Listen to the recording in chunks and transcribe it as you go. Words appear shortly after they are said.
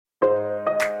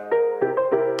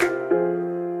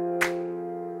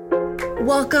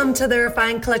Welcome to the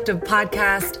Refined Collective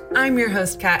podcast. I'm your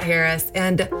host, Kat Harris,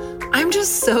 and I'm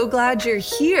just so glad you're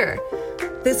here.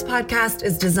 This podcast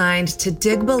is designed to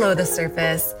dig below the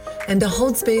surface and to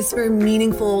hold space for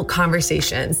meaningful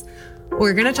conversations.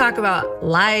 We're going to talk about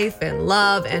life and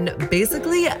love and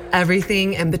basically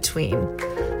everything in between.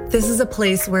 This is a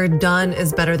place where done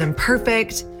is better than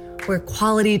perfect, where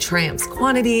quality triumphs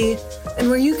quantity,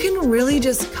 and where you can really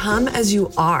just come as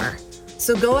you are.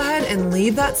 So go ahead and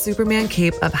leave that Superman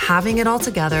cape of having it all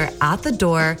together at the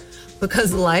door,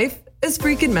 because life is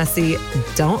freaking messy.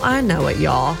 Don't I know it,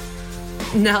 y'all?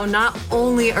 Now, not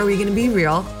only are we going to be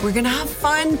real, we're going to have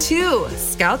fun too.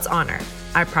 Scout's honor.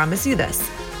 I promise you this.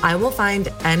 I will find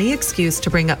any excuse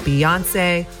to bring up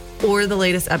Beyonce or the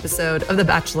latest episode of The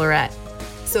Bachelorette.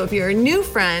 So if you're a new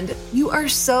friend, you are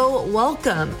so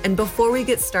welcome. And before we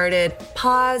get started,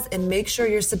 pause and make sure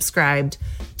you're subscribed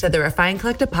to the Refined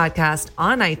Collective podcast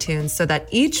on iTunes so that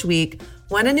each week,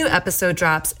 when a new episode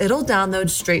drops, it'll download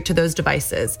straight to those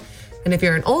devices. And if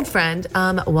you're an old friend,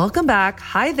 welcome back.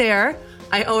 Hi there.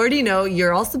 I already know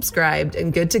you're all subscribed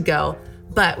and good to go,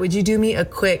 but would you do me a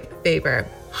quick favor?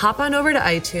 Hop on over to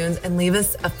iTunes and leave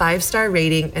us a 5-star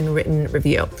rating and written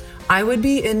review. I would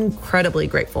be incredibly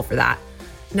grateful for that.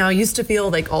 Now, I used to feel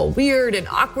like all weird and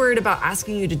awkward about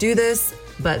asking you to do this,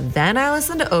 but then I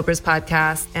listened to Oprah's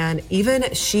podcast, and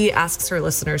even she asks her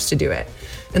listeners to do it.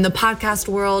 In the podcast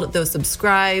world, those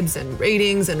subscribes and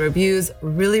ratings and reviews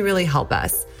really, really help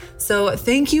us. So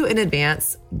thank you in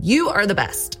advance. You are the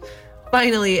best.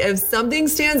 Finally, if something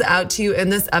stands out to you in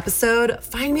this episode,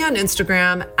 find me on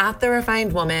Instagram at The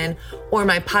Refined Woman or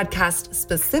my podcast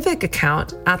specific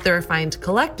account at The Refined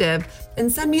Collective and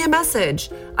send me a message.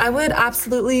 I would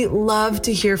absolutely love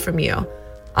to hear from you.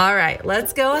 All right,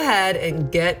 let's go ahead and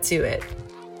get to it.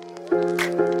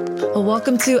 Well,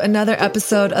 welcome to another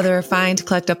episode of the Refined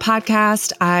Collective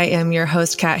podcast. I am your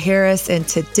host, Kat Harris, and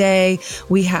today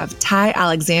we have Ty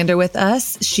Alexander with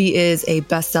us. She is a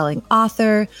best-selling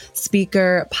author,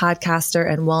 speaker,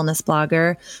 podcaster, and wellness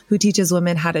blogger who teaches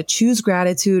women how to choose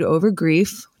gratitude over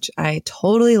grief, which I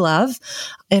totally love.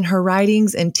 In her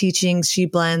writings and teachings, she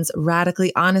blends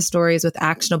radically honest stories with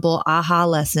actionable aha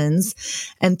lessons.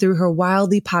 And through her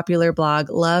wildly popular blog,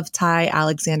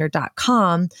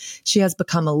 LoveTyAlexander.com, she has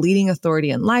become a leading authority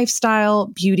in lifestyle,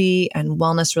 beauty, and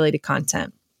wellness-related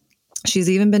content. She's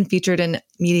even been featured in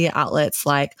media outlets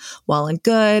like Well and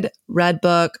Good,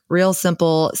 Redbook, Real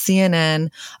Simple, CNN,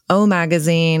 O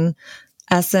Magazine,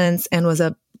 Essence, and was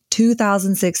a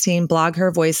 2016 Blog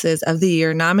Her Voices of the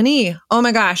Year nominee. Oh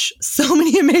my gosh, so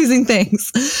many amazing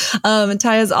things. And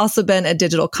Ty has also been a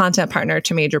digital content partner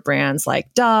to major brands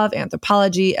like Dove,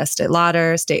 Anthropologie, Estee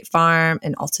Lauder, State Farm,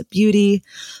 and Ulta Beauty.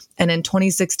 And in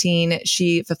 2016,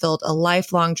 she fulfilled a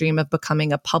lifelong dream of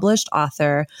becoming a published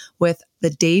author with the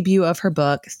debut of her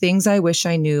book, Things I Wish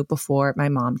I Knew Before My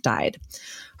Mom Died.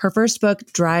 Her first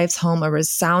book drives home a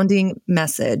resounding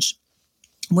message.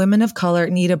 Women of color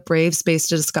need a brave space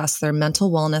to discuss their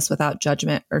mental wellness without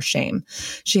judgment or shame.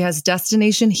 She has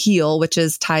Destination Heal, which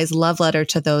is Ty's love letter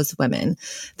to those women.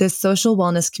 This social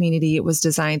wellness community was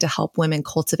designed to help women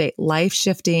cultivate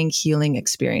life-shifting healing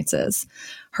experiences.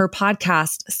 Her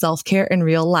podcast, Self-Care in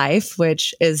Real Life,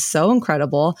 which is so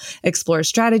incredible, explores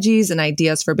strategies and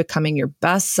ideas for becoming your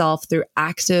best self through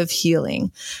active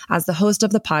healing. As the host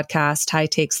of the podcast, Ty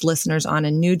takes listeners on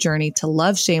a new journey to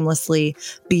love shamelessly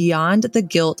beyond the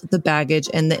guilt, the baggage,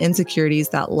 and the insecurities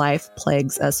that life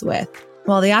plagues us with.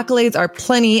 While the accolades are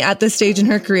plenty at this stage in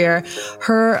her career,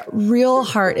 her real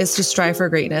heart is to strive for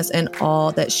greatness in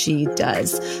all that she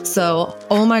does. So,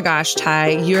 oh my gosh, Ty,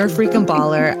 you're a freaking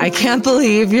baller. I can't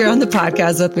believe you're on the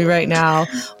podcast with me right now.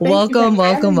 Welcome.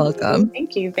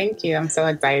 Thank you. I'm so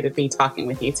excited to be talking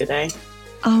with you today.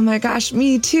 Oh my gosh,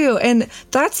 me too. And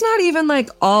that's not even like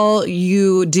all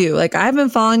you do. Like I've been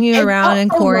following you around in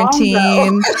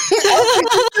quarantine.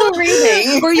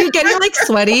 Were you getting like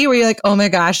sweaty? Were you like, oh my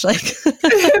gosh, like no,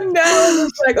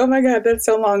 it's like, oh my God, that's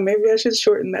so long. Maybe I should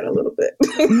shorten that a little bit.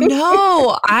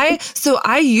 No,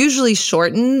 I usually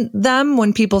shorten them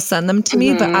when people send them to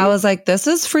me, but I was like, this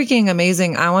is freaking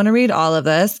amazing. I want to read all of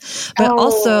this. But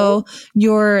also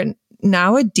you're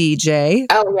now a DJ.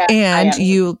 Oh yeah. And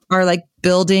you are like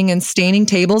building and staining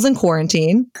tables in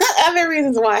quarantine. Other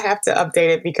reasons why I have to update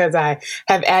it because I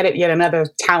have added yet another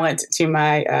talent to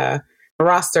my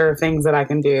roster of things that I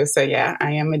can do. So yeah,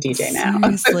 I am a DJ now.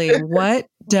 Seriously, what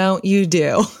don't you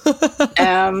do?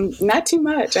 Not too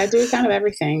much. I do kind of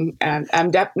everything.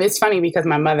 It's funny because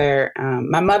my mother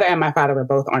and my father were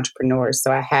both entrepreneurs,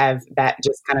 so I have that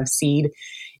just kind of seed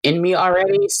in me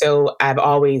already. So I've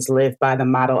always lived by the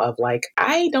model of like,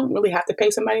 I don't really have to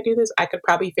pay somebody to do this. I could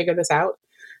probably figure this out.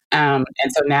 And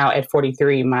so now at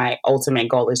 43, my ultimate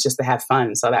goal is just to have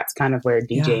fun. So that's kind of where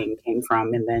Yeah. DJing came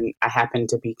from. And then I happened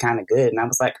to be kind of good. And I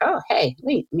was like, oh, hey,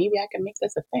 wait, maybe I can make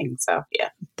this a thing. So yeah.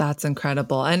 That's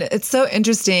incredible. And it's so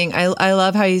interesting. I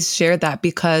love how you shared that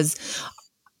because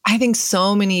I think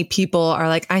so many people are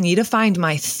like, I need to find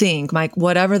my thing, my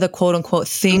whatever the quote unquote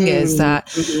thing is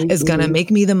that is going to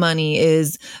make me the money,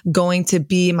 is going to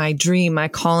be my dream, my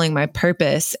calling, my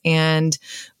purpose. And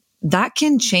that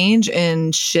can change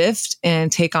and shift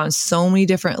and take on so many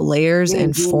different layers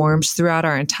and forms throughout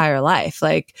our entire life.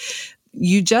 Like,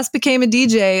 you just became a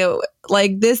DJ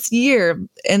like this year,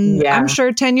 and Yeah. I'm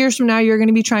sure 10 years from now, you're going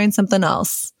to be trying something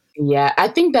else. Yeah, I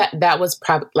think that was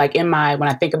probably like when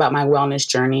I think about my wellness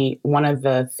journey, one of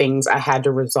the things I had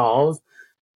to resolve,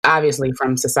 obviously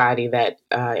from society that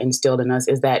instilled in us,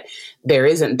 is that there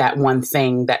isn't that one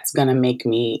thing that's going to make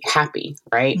me happy,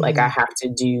 right? Like I have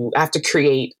to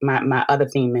create my other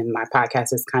theme in my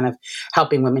podcast is kind of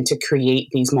helping women to create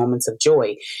these moments of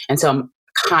joy. And so I'm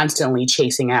constantly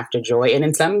chasing after joy. And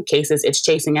in some cases, it's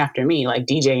chasing after me. Like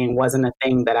DJing wasn't a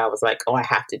thing that I was like, oh, I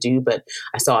have to do, but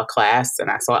I saw a class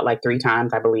and I saw it like 3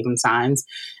 times, I believe in signs.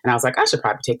 And I was like, I should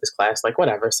probably take this class, like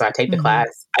whatever. So I take the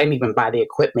class. I didn't even buy the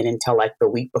equipment until like the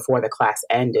week before the class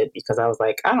ended because I was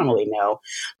like, I don't really know.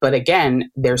 But again,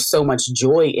 there's so much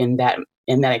joy in that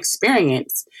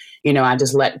experience. You know, I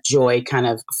just let joy kind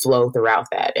of flow throughout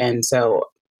that. And so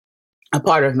a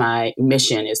part of my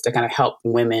mission is to kind of help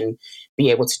women be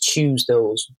able to choose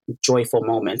those joyful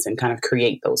moments and kind of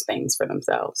create those things for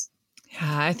themselves.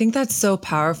 Yeah, I think that's so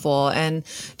powerful. And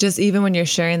just even when you're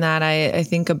sharing that, I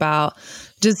think about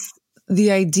just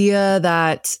the idea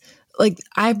that, like,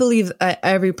 I believe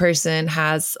every person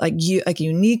has like a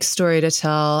unique story to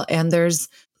tell, and there's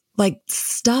like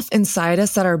stuff inside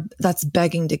us that's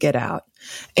begging to get out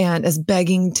and is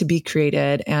begging to be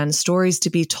created and stories to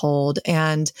be told.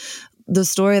 And the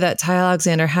story that Ty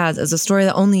Alexander has is a story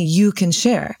that only you can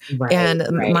share. Right, and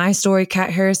right. My story, Kat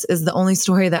Harris, is the only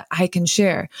story that I can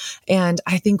share. And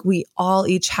I think we all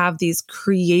each have these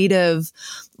creative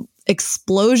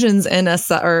explosions in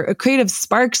us or creative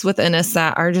sparks within us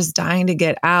that are just dying to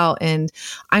get out. And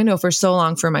I know for so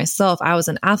long for myself, I was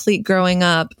an athlete growing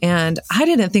up and I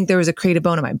didn't think there was a creative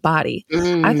bone in my body.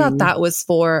 I thought that was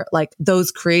for like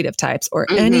those creative types or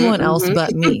anyone else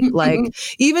but me. Like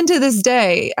even to this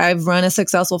day, I've run a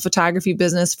successful photography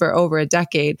business for over a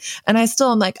decade. And I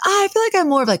still am like, I feel like I'm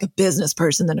more of like a business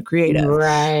person than a creative.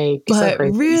 Right. But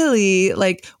really,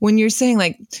 like when you're saying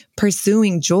like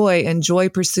pursuing joy and joy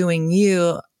pursuing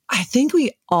you, I think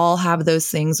we all have those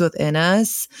things within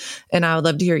us. And I would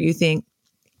love to hear what you think.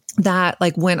 That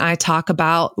like when I talk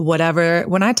about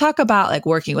like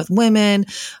working with women,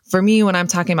 for me, when I'm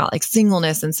talking about like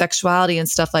singleness and sexuality and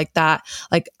stuff like that,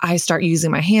 like I start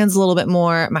using my hands a little bit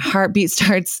more, my heartbeat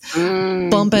starts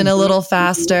bumping a little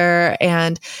faster.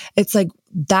 And it's like,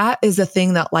 that is a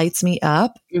thing that lights me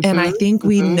up. And I think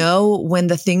we know when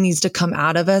the thing needs to come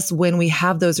out of us when we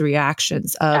have those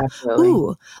reactions of, Absolutely.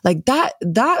 ooh, like that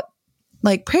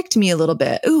like pricked me a little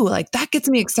bit. Ooh, like that gets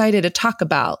me excited to talk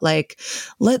about. Like,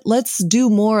 let's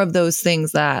do more of those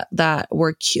things that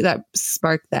were cute, that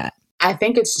spark that. I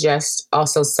think it's just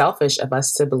also selfish of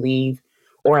us to believe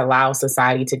or allow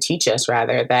society to teach us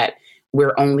rather that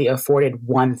we're only afforded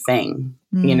one thing.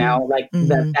 You know, like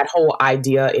that whole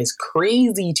idea is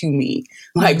crazy to me.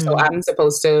 Like, so I'm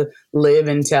supposed to live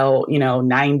until,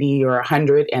 90 or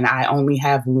 100 and I only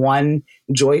have one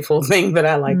joyful thing that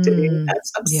I like to do.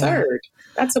 That's absurd. Yeah.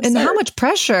 That's absurd. And how much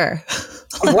pressure?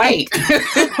 Right.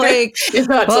 Like,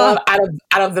 so out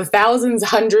of the thousands,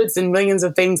 hundreds and millions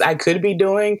of things I could be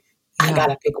doing, I got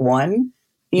to pick one.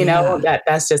 You know,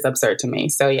 that's just absurd to me.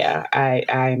 So yeah,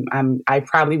 I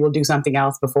probably will do something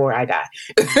else before I die.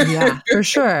 Yeah, for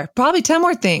sure. Probably 10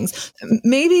 more things.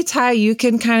 Maybe Ty, you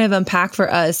can kind of unpack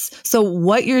for us. So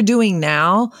what you're doing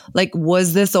now, like,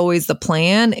 was this always the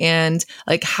plan? And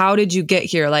like, how did you get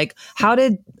here? Like, how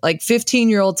did like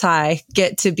 15-year-old Ty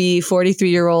get to be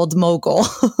 43-year-old mogul?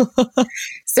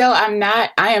 So I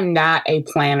am not a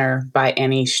planner by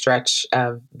any stretch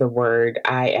of the word.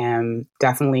 I am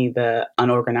definitely the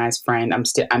unorganized friend.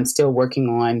 I'm still working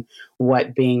on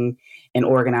what being an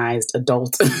organized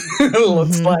adult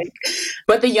looks like.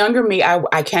 But the younger me,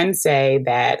 I can say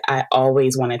that I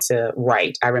always wanted to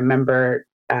write. I remember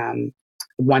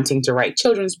wanting to write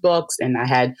children's books, and I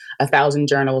had 1,000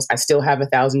 journals. I still have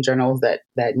 1,000 journals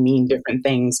that mean different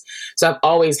things. So I've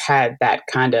always had that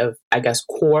kind of, I guess,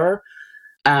 core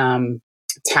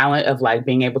talent of like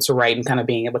being able to write and kind of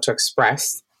being able to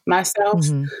express myself.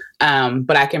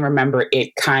 But I can remember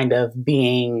it kind of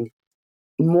being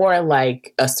more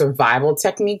like a survival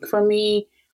technique for me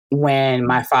when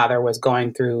my father was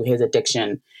going through his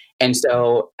addiction. And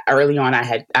so early on,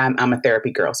 I'm a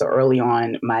therapy girl. So early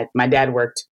on, my dad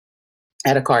worked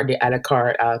at a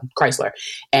Chrysler.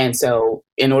 And so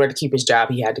in order to keep his job,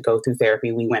 he had to go through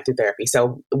therapy. We went through therapy.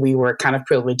 So we were kind of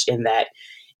privileged in that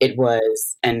it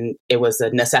was a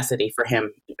necessity for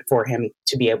him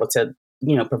to be able to,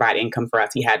 provide income for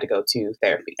us. He had to go to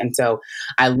therapy. And so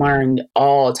I learned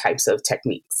all types of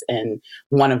techniques. And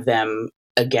one of them,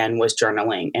 again, was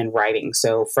journaling and writing.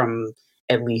 So from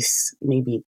at least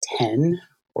maybe 10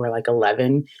 or like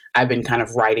 11, I've been kind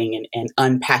of writing and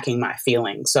unpacking my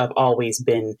feelings. So I've always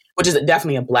been, which is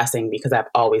definitely a blessing, because I've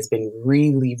always been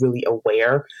really, really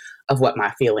aware of what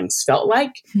my feelings felt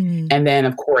like. And then,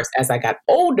 of course, as I got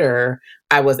older,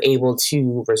 I was able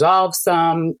to resolve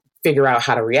some, figure out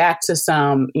how to react to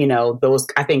some,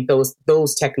 I think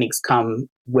those techniques come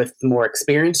with more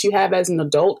experience you have as an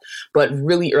adult. But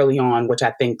really early on, which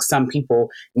I think some people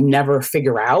never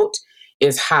figure out,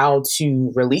 is how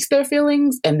to release their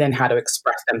feelings and then how to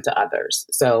express them to others.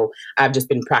 So I've just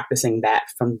been practicing that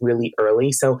from really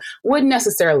early. So wouldn't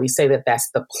necessarily say that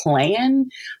that's the plan,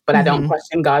 but I don't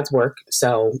question God's work.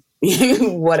 So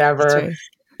whatever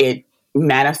it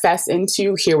manifests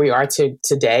into, here we are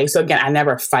today. So again, I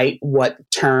never fight what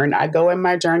turn I go in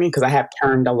my journey, because I have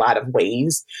turned a lot of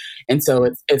ways. And so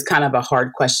it's kind of a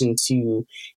hard question to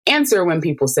answer when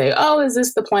people say, "Oh, is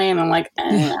this the plan?" I'm like,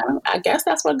 I guess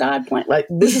that's what God planned. Like,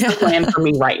 this is the plan for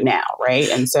me right now, right?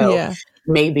 And so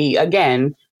maybe,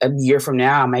 again, a year from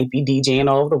now, I might be DJing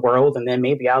all over the world, and then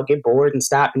maybe I'll get bored and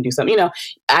stop and do something.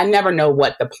 I never know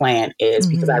what the plan is,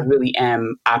 because I really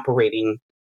am operating.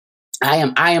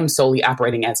 I am solely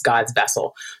operating as God's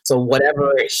vessel. So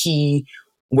whatever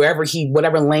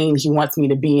lane he wants me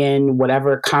to be in,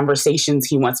 whatever conversations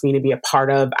he wants me to be a part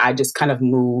of, I just kind of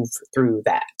move through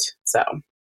that. So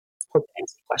hope that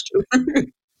answers the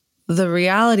question. The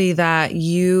reality that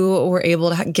you were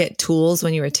able to get tools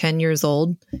when you were 10 years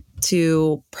old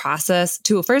to process,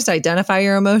 to first identify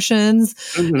your emotions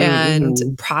and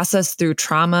process through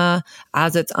trauma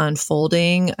as it's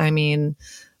unfolding. I mean,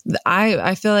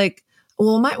 I feel like,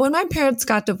 when my parents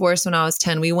got divorced when I was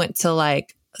 10, we went to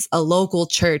like a local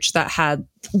church that had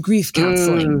grief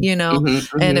counseling,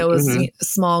 and it was a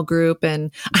small group.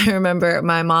 And I remember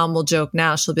my mom will joke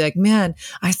now, she'll be like, "Man,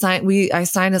 I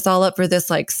signed us all up for this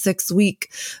like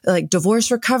 6-week like divorce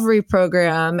recovery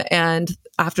program." And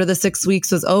after the 6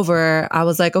 weeks was over, I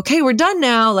was like, "Okay, we're done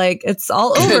now. Like, it's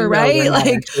all over, right?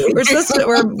 Like,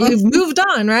 we've moved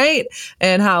on, right?"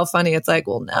 And how funny it's like,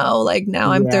 well, no, like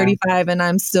now I'm 35 and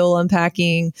I'm still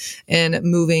unpacking and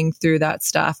moving through that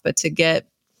stuff. But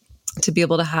to be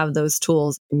able to have those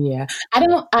tools. Yeah.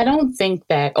 I don't think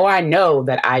that, or I know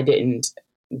that I didn't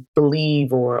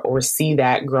believe or see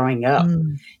that growing up,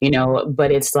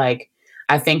 but it's like,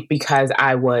 I think because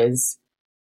I was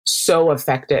so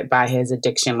affected by his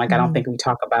addiction. Like, I don't think we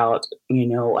talk about,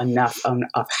 enough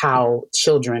of how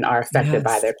children are affected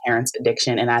by their parents'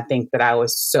 addiction. And I think that I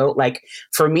was so, like,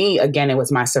 for me, again, it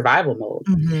was my survival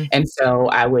mode. And so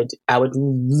I would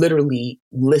literally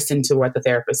listen to what the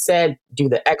therapist said, do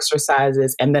the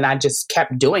exercises, and then I just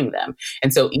kept doing them.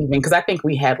 And so even, because I think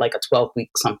we had like a 12-week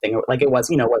something, or like it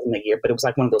was, it wasn't a year, but it was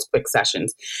like one of those quick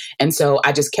sessions. And so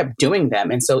I just kept doing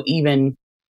them. And so even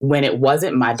when it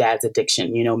wasn't my dad's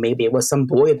addiction, maybe it was some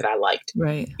boy that I liked,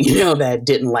 right? That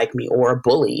didn't like me, or a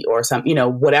bully, or some,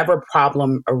 whatever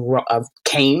problem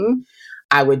came,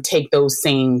 I would take those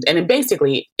same, and then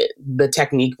basically the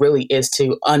technique really is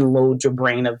to unload your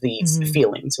brain of these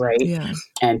feelings, right? Yeah.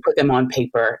 And put them on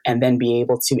paper, and then be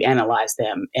able to analyze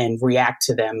them and react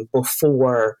to them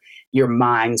before your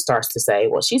mind starts to say,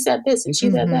 well, she said this and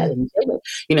she said that. And,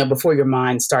 before your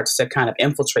mind starts to kind of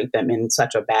infiltrate them in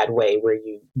such a bad way where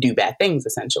you do bad things,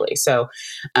 essentially. So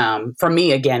for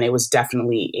me, again, it was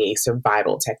definitely a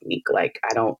survival technique. Like,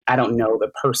 I don't know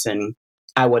the person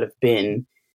I would have been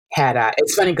had I.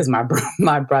 It's funny because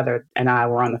my brother and I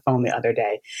were on the phone the other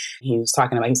day. He was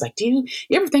talking about, he's like, do you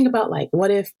ever think about, like, what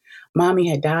if mommy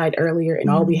had died earlier and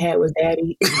all we had was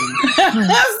daddy?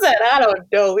 I said, I don't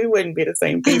know. We wouldn't be the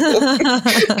same people.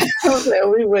 I said,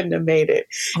 we wouldn't have made it.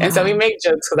 Wow. And so we make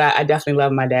jokes because I definitely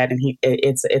love my dad, and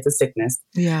it's a sickness.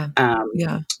 Yeah.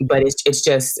 But it's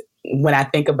just, when I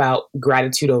think about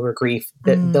gratitude over grief,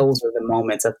 those are the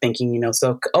moments of thinking,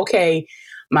 so, okay,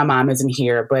 my mom isn't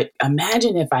here, but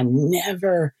imagine if I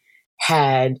never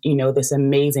had, this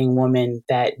amazing woman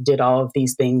that did all of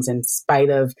these things in spite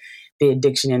of the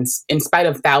addiction, and in spite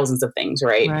of thousands of things,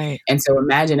 right? And so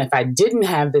imagine if I didn't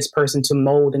have this person to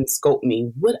mold and scope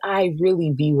me, would I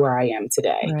really be where I am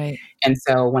today? Right. And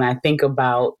so when I think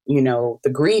about, the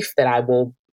grief that I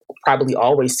will probably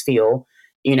always feel,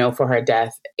 for her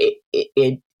death,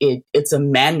 it's a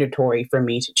mandatory for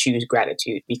me to choose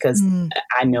gratitude, because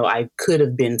I know I could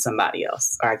have been somebody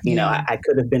else, or, I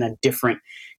could have been a different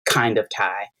kind of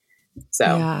Ty. So,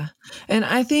 yeah. And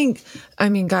I think,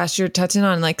 gosh, you're touching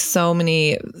on like so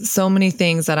many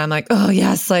things that I'm like, oh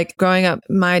yes. Like growing up,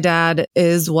 my dad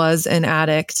was an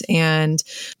addict, and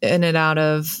in and out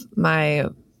of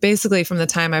basically from the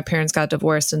time my parents got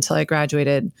divorced until I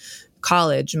graduated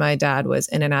college, my dad was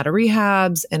in and out of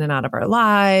rehabs, in and out of our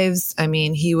lives.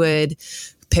 He would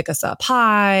pick us up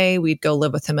high. We'd go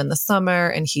live with him in the summer,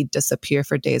 and he'd disappear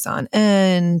for days on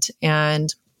end.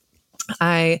 And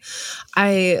I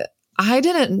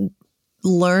didn't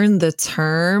learn the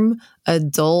term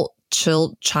adult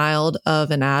child of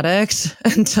an addict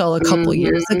until a couple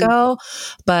years ago.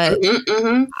 But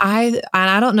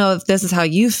I don't know if this is how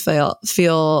you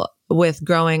feel with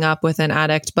growing up with an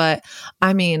addict, but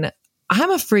I'm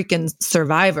a freaking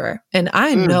survivor, and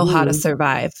I know how to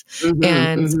survive.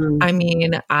 And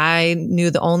I knew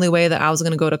the only way that I was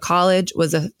going to go to college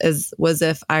was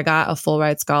if I got a full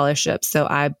ride scholarship. So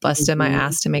I busted my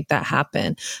ass to make that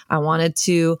happen. I wanted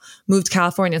to move to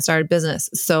California and start a business.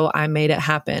 So I made it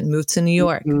happen. Moved to New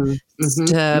York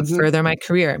to further my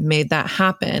career, made that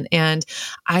happen. And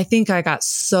I think I got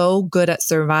so good at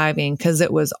surviving because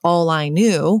it was all I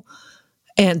knew.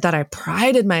 And that I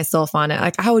prided myself on it.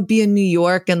 Like I would be in New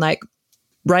York and like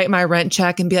write my rent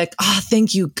check and be like, oh,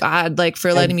 thank you, God, like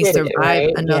for letting me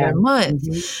survive another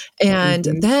month. And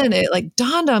then it like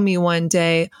dawned on me one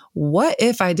day, what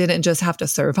if I didn't just have to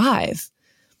survive?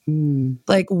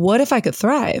 Like, what if I could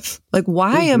thrive? Like,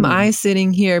 why am I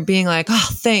sitting here being like, oh,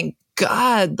 thank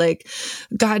God, like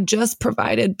God just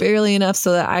provided barely enough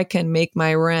so that I can make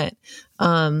my rent.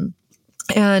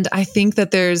 And I think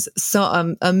that there's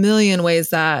a million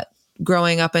ways that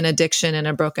growing up in addiction in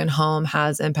a broken home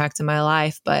has impacted my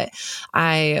life. But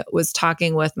I was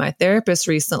talking with my therapist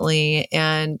recently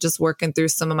and just working through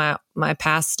some of my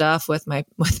past stuff with my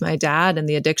dad and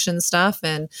the addiction stuff.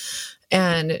 And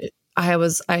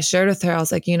I shared with her, I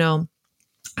was like,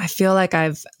 I feel like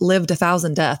I've lived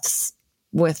 1,000 deaths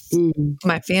with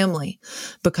my family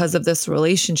because of this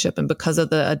relationship and because of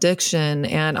the addiction.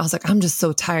 And I was like, I'm just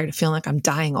so tired of feeling like I'm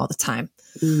dying all the time.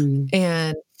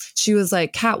 And she was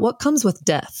like, Kat, what comes with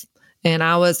death? And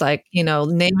I was like,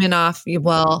 naming off,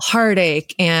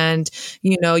 heartache and,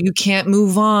 you can't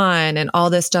move on and all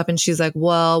this stuff. And she's like,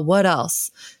 well, what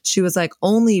else? She was like,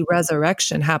 only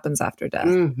resurrection happens after death.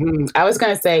 I was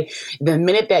going to say, the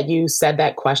minute that you said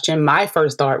that question, my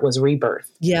first thought was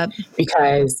rebirth. Yep.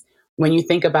 Because when you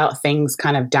think about things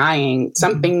kind of dying,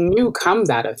 something new comes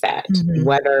out of that,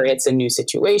 whether it's a new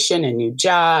situation, a new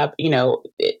job,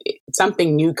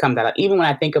 something new comes out. Even when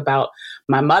I think about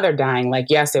my mother dying, like,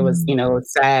 yes, it was,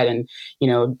 sad and,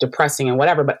 depressing and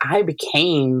whatever, but I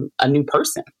became a new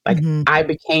person. Like I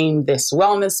became this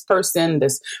wellness person,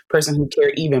 this person who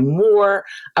cared even more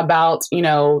about,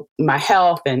 my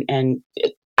health and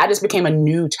I just became a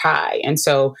new Ty. And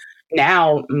so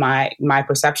now my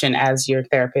perception, as your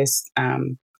therapist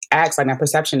acts, like my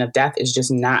perception of death is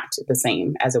just not the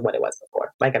same as what it was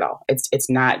before, like at all. It's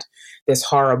not this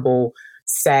horrible,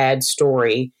 sad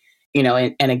story,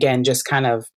 and again, just kind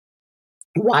of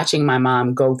watching my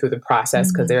mom go through the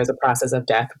process, because there's a process of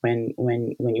death when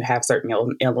you have certain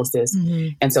illnesses.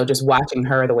 And so just watching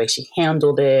her, the way she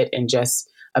handled it, and just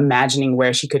imagining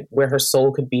where her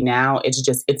soul could be now.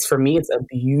 It's for me, it's a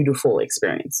beautiful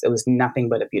experience. It was nothing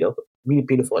but a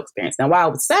beautiful experience. Now, while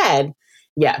it was sad,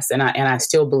 yes. And I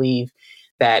still believe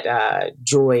that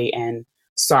joy and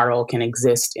sorrow can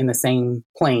exist in the same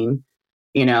plane,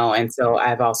 and so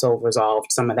I've also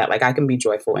resolved some of that. Like I can be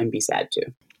joyful and be sad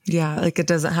too. Yeah. Like it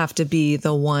doesn't have to be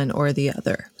the one or the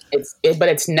other. But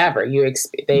it's never,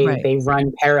 they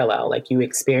run parallel, like you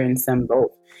experience them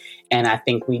both. And I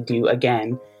think we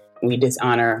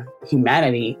dishonor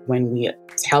humanity when we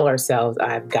tell ourselves,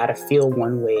 I've got to feel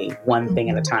one way, one thing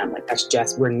at a time. Like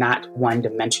we're not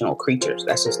one-dimensional creatures.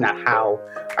 That's just not how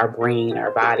our brain,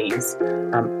 our bodies,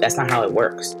 that's not how it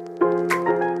works.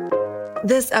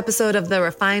 This episode of the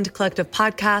Refined Collective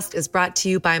podcast is brought to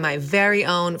you by my very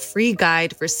own free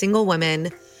guide for single women,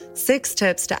 6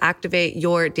 tips to activate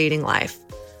your dating life.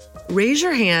 Raise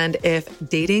your hand if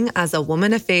dating as a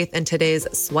woman of faith in today's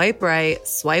swipe right,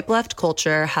 swipe left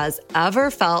culture has ever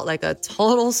felt like a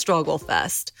total struggle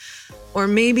fest. Or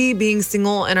maybe being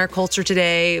single in our culture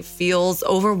today feels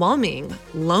overwhelming,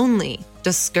 lonely,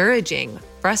 discouraging,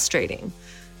 frustrating.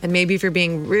 And maybe if you're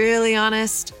being really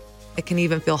honest, it can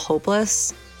even feel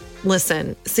hopeless.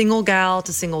 Listen, single gal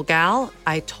to single gal,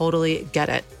 I totally get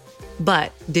it.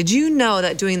 But did you know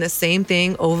that doing the same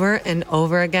thing over and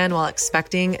over again while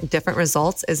expecting different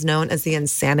results is known as the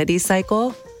insanity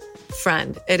cycle?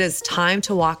 Friend, it is time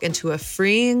to walk into a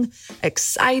freeing,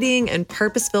 exciting, and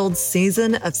purpose-filled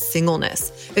season of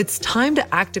singleness. It's time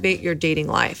to activate your dating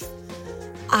life.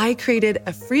 I created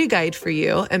a free guide for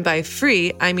you, and by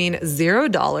free, I mean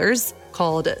 $0,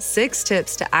 called 6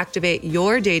 Tips to Activate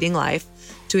Your Dating Life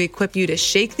to equip you to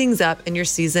shake things up in your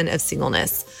season of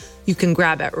singleness. You can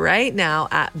grab it right now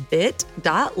at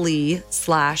bit.ly/TRW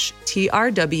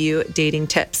dating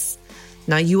tips.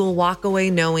 Now you will walk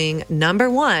away knowing, number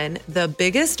 1, the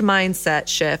biggest mindset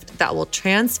shift that will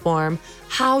transform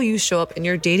how you show up in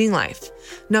your dating life.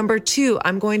 Number 2,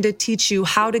 I'm going to teach you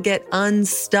how to get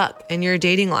unstuck in your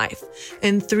dating life.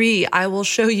 And 3, I will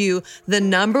show you the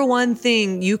number 1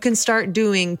 thing you can start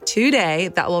doing today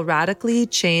that will radically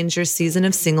change your season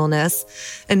of singleness.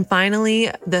 And finally,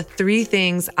 the 3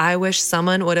 things I wish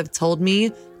someone would have told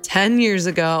me 10 years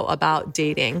ago about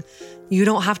dating. You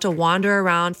don't have to wander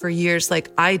around for years like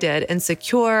I did,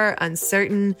 insecure,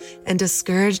 uncertain, and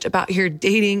discouraged about your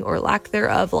dating or lack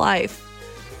thereof life.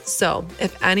 So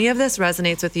if any of this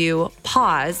resonates with you,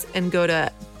 pause and go to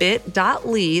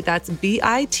bit.ly, that's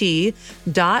bit.ly/TRW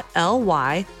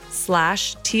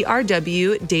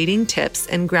dating tips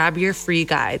and grab your free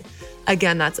guide.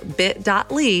 Again, that's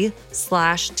bit.ly/TRW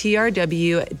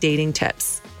dating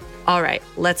tips. All right,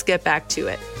 let's get back to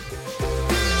it.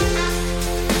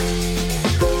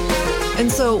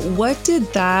 And so what did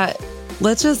that,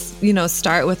 let's just,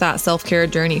 start with that self-care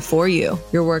journey for you.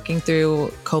 You're working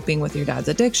through coping with your dad's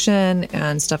addiction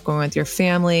and stuff going on with your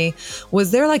family. Was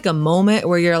there like a moment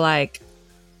where you're like,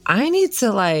 I need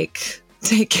to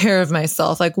take care of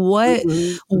myself? Like what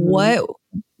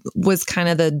was kind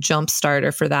of the jump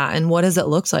starter for that? And what has it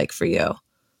looked like for you?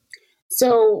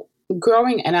 So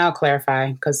growing, and I'll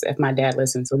clarify, because if my dad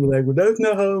listens, he'll be like, well, that's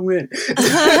not how it went.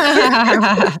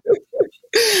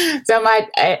 So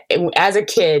as a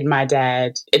kid, my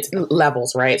dad, it's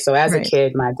levels, right? So as a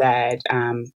kid, my dad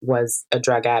was a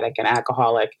drug addict and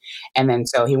alcoholic. And then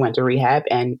so he went to rehab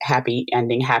and happy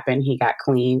ending happened. He got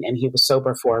clean and he was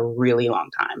sober for a really long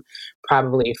time,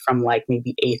 probably from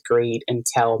maybe 8th grade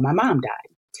until my mom died.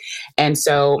 And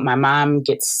so my mom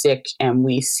gets sick and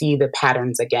we see the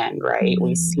patterns again, right?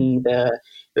 We see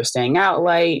you're staying out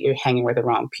late, you're hanging with the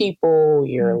wrong people,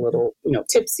 you're a little,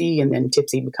 tipsy, and then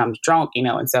tipsy becomes drunk,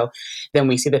 and so then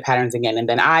we see the patterns again. And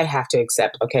then I have to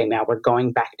accept, okay, now we're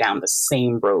going back down the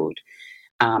same road.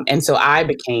 And so I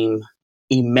became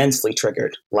immensely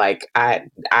triggered. I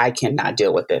cannot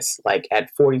deal with this. At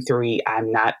 43,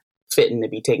 I'm not fitting to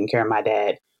be taking care of my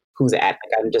dad who's an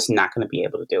addict. I'm just not going to be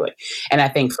able to do it. And I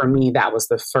think for me, that was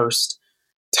the first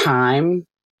time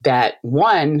that,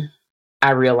 1,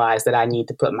 I realized that I need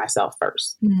to put myself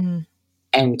first.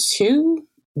 And 2,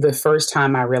 the first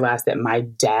time I realized that my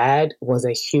dad was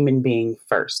a human being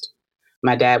first.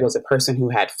 My dad was a person who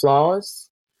had flaws,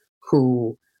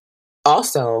 who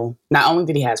also, not only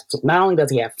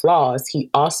does he have flaws, he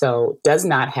also does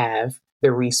not have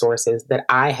the resources that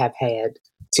I have had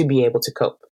to be able to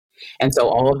cope. And so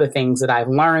all of the things that I've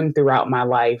learned throughout my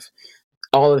life,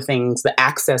 all of the things, the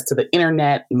access to the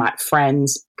internet, my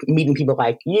friends, meeting people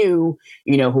like you,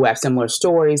 who have similar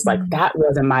stories, that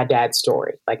wasn't my dad's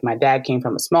story. My dad came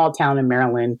from a small town in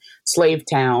Maryland, slave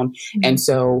town. And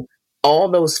so all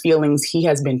those feelings he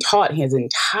has been taught his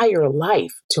entire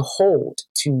life to hold,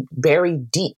 to bury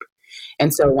deep.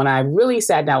 And so when I really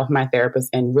sat down with my therapist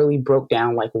and really broke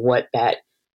down what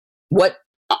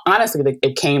honestly,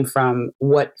 it came from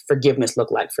what forgiveness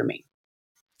looked like for me.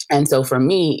 And so for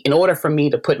me, in order for me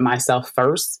to put myself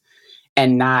first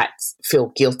and not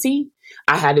feel guilty,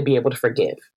 I had to be able to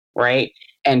forgive, right?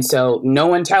 And so no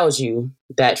one tells you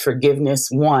that forgiveness,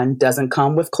 1, doesn't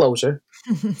come with closure.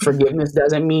 Forgiveness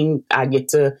doesn't mean I get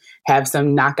to have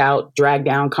some knockout, drag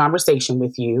down conversation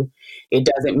with you. It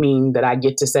doesn't mean that I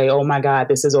get to say, oh my God,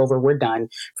 this is over, we're done.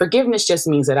 Forgiveness just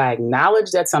means that I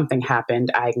acknowledge that something happened.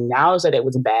 I acknowledge that it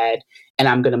was bad and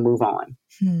I'm going to move on.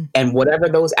 And whatever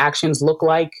those actions look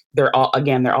like, they're all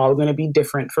going to be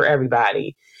different for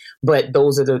everybody. But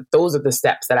those are the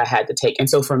steps that I had to take. And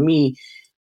so for me,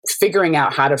 figuring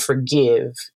out how to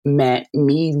forgive meant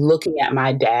me looking at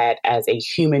my dad as a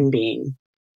human being.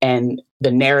 And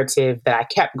the narrative that I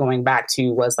kept going back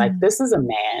to was this is a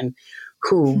man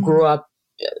who grew up,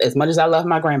 as much as I love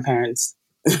my grandparents,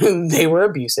 they were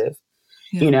abusive,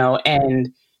 and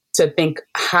to think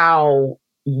how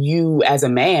you as a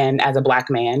man, as a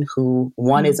Black man who,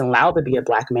 1, isn't allowed to be a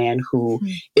Black man, who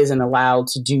isn't allowed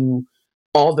to do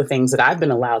all the things that I've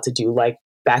been allowed to do.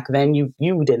 Back then, you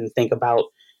didn't think about,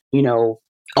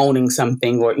 owning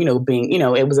something or, being,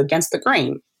 it was against the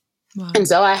grain. Wow. And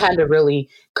so I had to really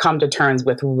come to terms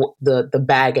with the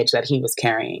baggage that he was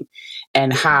carrying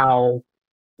and how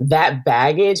that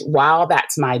baggage, while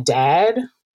that's my dad,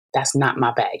 that's not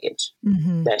my baggage.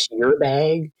 Mm-hmm. That's your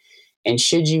bag. And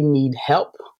should you need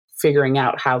help figuring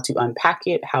out how to unpack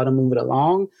it, how to move it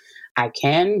along, I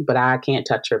can, but I can't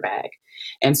touch your bag.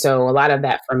 And so a lot of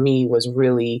that for me was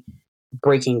really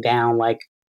breaking down, like,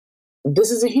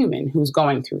 this is a human who's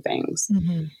going through things.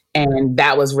 Mm-hmm. And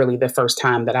that was really the first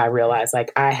time that I realized,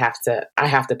 like, I have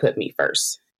to put me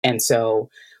first. And so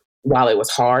while it was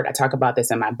hard, I talk about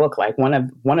this in my book, like one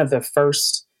of the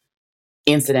first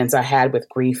incidents I had with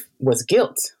grief was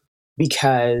guilt,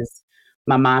 because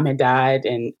my mom had died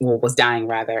was dying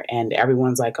rather. And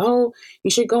everyone's like, oh, you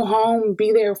should go home,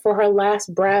 be there for her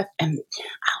last breath. And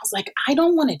I was like, I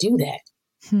don't want to do that.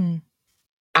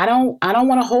 I don't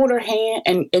want to hold her hand.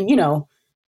 And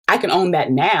I can own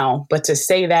that now, but to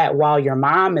say that while your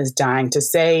mom is dying, to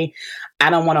say, I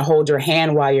don't want to hold your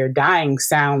hand while you're dying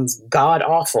sounds god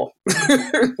awful,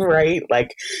 right?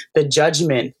 Like the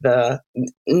judgment,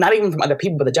 not even from other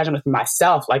people, but the judgment from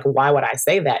myself. Like, why would I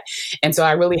say that? And so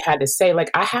I really had to say, like,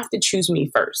 I have to choose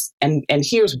me first. And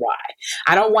here's why.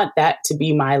 I don't want that to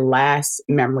be my last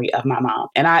memory of my mom.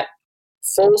 And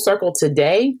full circle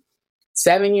today,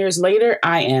 7 years later,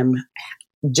 I am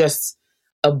just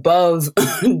above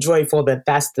joyful that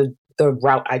that's the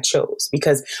route I chose,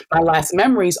 because my last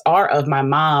memories are of my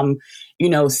mom,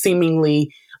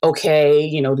 seemingly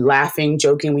okay, laughing,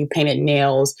 joking, we painted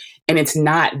nails. And it's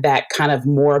not that kind of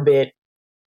morbid,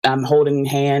 holding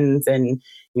hands and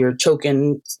you're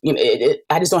choking,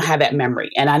 I just don't have that memory.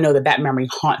 And I know that memory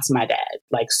haunts my dad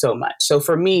like so much. So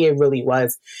for me, it really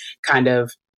was kind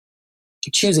of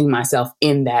choosing myself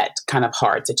in that kind of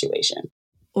hard situation.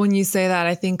 When you say that,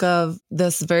 I think of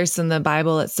this verse in the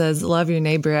Bible. It says, love your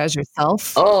neighbor as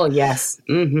yourself. Oh, yes.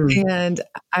 Mm-hmm. And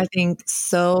I think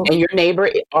so. And your neighbor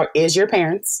is your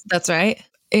parents. That's right.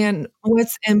 And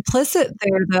what's implicit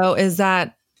there, though, is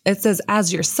that it says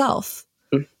as yourself.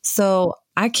 Mm-hmm. So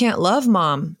I can't love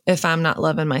mom if I'm not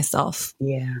loving myself.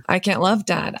 Yeah. I can't love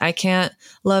dad. I can't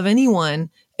love anyone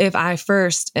if I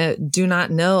first do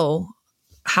not know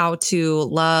how to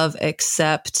love,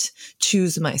 accept,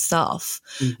 choose myself.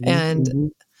 Mm-hmm,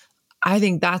 and I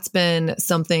think that's been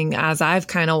something as I've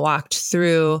kind of walked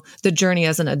through the journey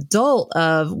as an adult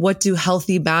of what do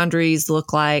healthy boundaries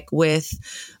look like with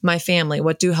my family?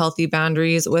 What do healthy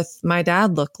boundaries with my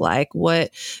dad look like?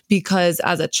 Because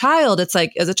as a child, it's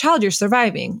like, as a child, you're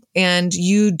surviving and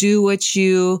you do what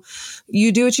you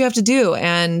have to do.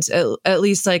 And at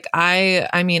least like, I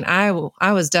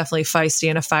was definitely feisty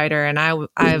and a fighter. And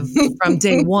I've from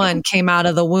day one came out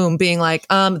of the womb being like,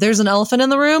 there's an elephant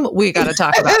in the room. We got to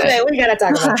talk about it. We got to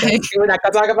talk about this. We're not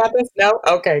going to talk about this? No?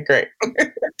 Okay, great.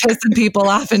 Pissing people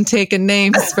off and taking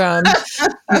names from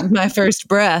my first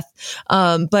breath.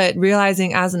 But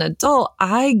realizing as an adult,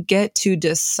 I get to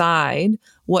decide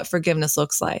what forgiveness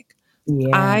looks like. Yeah,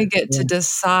 I get to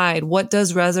decide, what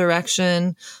does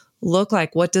resurrection look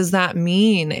like? What does that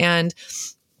mean? And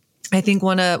I think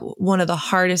one of the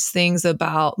hardest things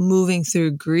about moving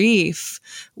through grief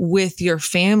with your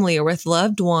family or with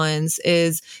loved ones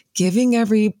is giving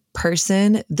every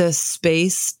person the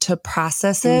space to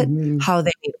process it, how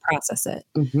they need to process it.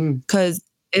 Because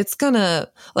it's gonna,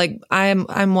 like,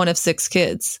 I'm one of 6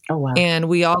 kids. Oh, wow. And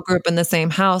we all grew up in the same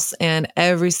house, and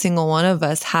every single one of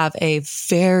us have a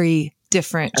very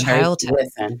different childhood.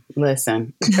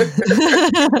 Listen.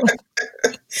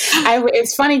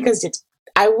 It's funny because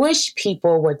I wish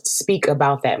people would speak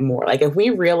about that more. Like, if we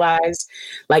realized,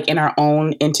 like, in our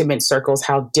own intimate circles,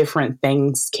 how different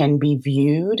things can be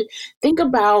viewed, think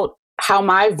about how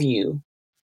my view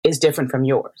is different from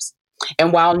yours.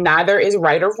 And while neither is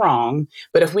right or wrong,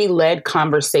 but if we led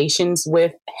conversations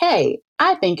with, hey,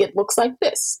 I think it looks like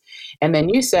this. And then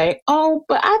you say, oh,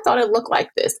 but I thought it looked like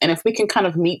this. And if we can kind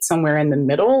of meet somewhere in the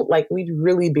middle, like, we'd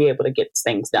really be able to get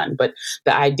things done. But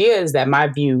the idea is that my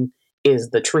view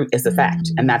is the truth, is the fact.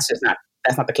 And that's not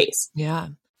the case. Yeah.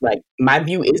 Like, my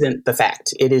view isn't the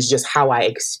fact. It is just how I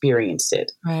experienced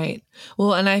it. Right.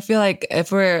 Well, and I feel like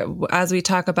as we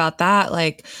talk about that,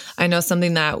 like, I know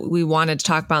something that we wanted to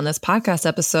talk about in this podcast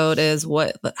episode is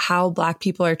how Black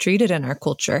people are treated in our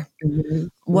culture.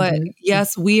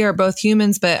 Yes, we are both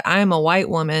humans, but I'm a white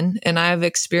woman and I've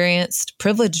experienced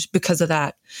privilege because of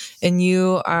that. And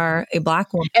you are a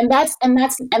Black woman. And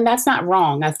that's not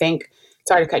wrong. I think,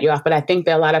 sorry to cut you off, but I think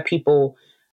that a lot of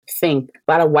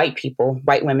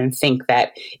white women think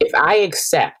that if I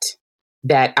accept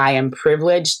that I am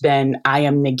privileged, then I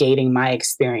am negating my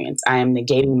experience. I am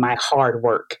negating my hard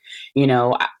work.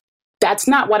 That's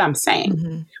not what I'm saying.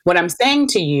 Mm-hmm. What I'm saying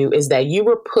to you is that you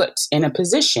were put in a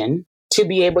position to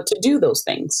be able to do those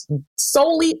things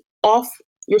solely off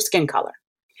your skin color,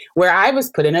 where I was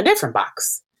put in a different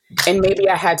box. And maybe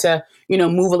I had to,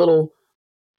 move a little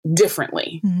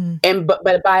differently. Mm-hmm.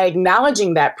 But by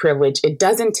acknowledging that privilege, it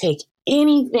doesn't take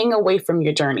anything away from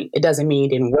your journey. It doesn't mean you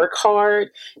didn't work hard.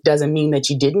 It doesn't mean that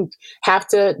you didn't have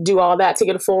to do all that to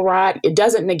get a full ride. It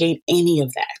doesn't negate any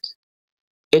of that.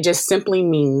 It just simply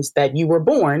means that you were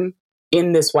born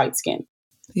in this white skin.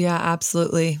 Yeah,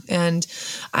 absolutely. And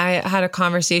I had a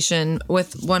conversation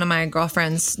with one of my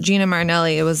girlfriends, Gina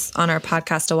Martinelli. It was on our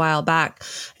podcast a while back.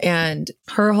 And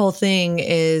her whole thing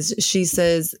is she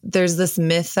says, there's this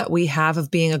myth that we have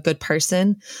of being a good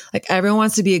person. Like everyone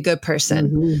wants to be a good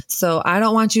person. Mm-hmm. So I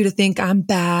don't want you to think I'm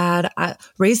bad.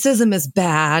 Racism is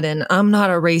bad and I'm not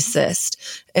a racist.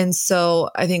 And so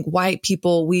I think white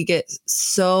people, we get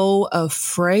so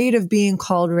afraid of being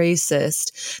called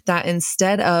racist that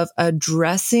instead of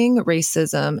addressing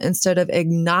racism, instead of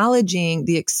acknowledging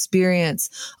the experience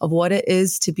of what it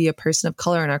is to be a person of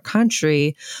color in our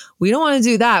country, we don't want to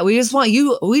do that. We just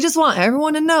want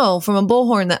everyone to know from a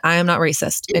bullhorn that I am not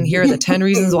racist. And here are the 10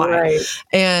 reasons why. Right.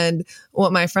 And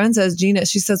what my friend says, Gina,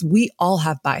 she says, we all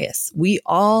have bias. We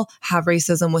all have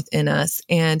racism within us.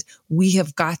 And we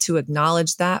have got to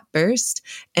acknowledge that first.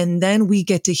 And then we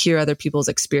get to hear other people's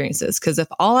experiences. Because if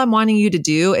all I'm wanting you to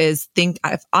do is think,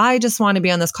 if I just want to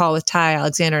be on this call with Ty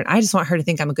Alexander and I just want her to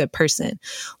think I'm a good person,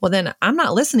 well, then I'm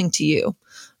not listening to you.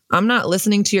 I'm not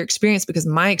listening to your experience because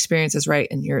my experience is right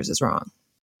and yours is wrong.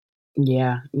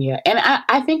 Yeah. Yeah. And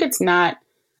I think I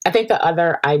think the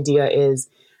other idea is,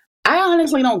 I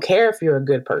honestly don't care if you're a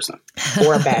good person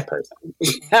or a bad person.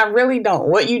 I really don't.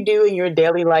 What you do in your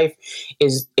daily life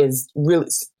is really,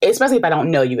 especially if I don't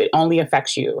know you, it only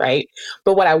affects you, right?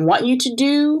 But what I want you to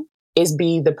do is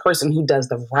be the person who does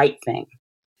the right thing.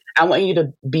 I want you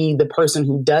to be the person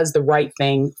who does the right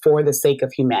thing for the sake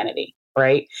of humanity,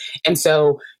 right? And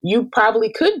so you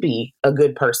probably could be a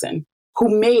good person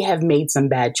who may have made some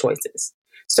bad choices.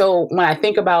 So when I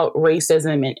think about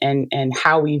racism and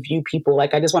how we view people,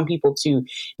 like I just want people to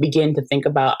begin to think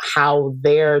about how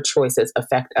their choices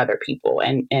affect other people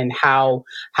and how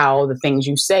the things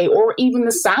you say or even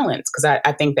the silence, because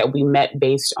I think that we met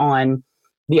based on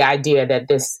the idea that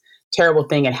this terrible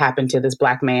thing had happened to this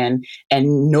Black man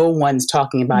and no one's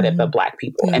talking about it but Black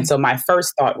people. Yeah. And so my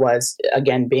first thought was,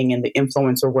 again, being in the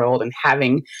influencer world and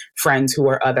having friends who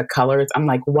are other colors, I'm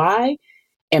like, why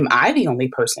am I the only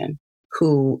person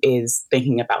who is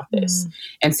thinking about this?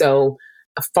 And so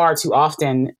far too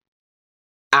often,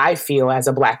 I feel as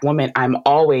a Black woman, I'm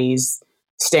always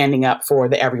standing up for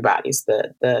the everybody's,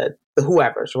 the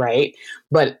whoever's, right?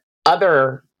 But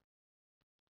other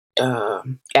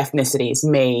ethnicities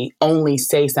may only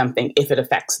say something if it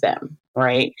affects them,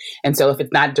 right? And so if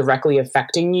it's not directly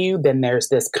affecting you, then there's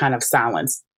this kind of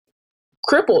silence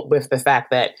crippled with the fact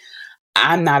that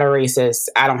I'm not a racist,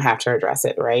 I don't have to address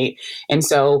it, right? And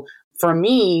so for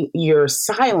me, your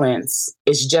silence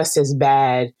is just as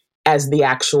bad as the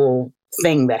actual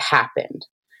thing that happened,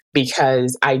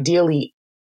 because ideally,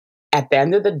 at the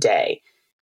end of the day,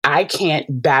 I can't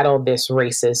battle this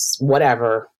racist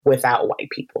whatever without white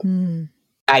people.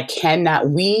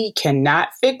 We cannot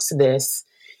fix this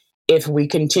if we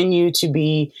continue to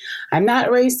be, I'm not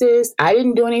racist, I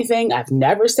didn't do anything, I've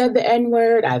never said the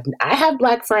N-word, I have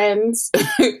Black friends.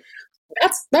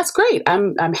 That's great.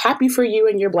 I'm happy for you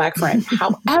and your Black friend.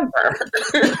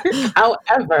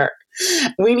 However,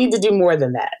 we need to do more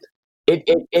than that.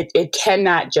 It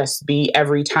cannot just be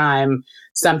every time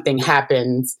something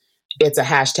happens, it's a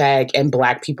hashtag and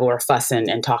Black people are fussing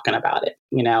and talking about it.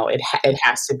 It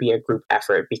has to be a group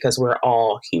effort because we're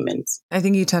all humans. I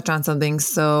think you touch on something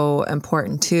so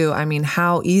important too. I mean,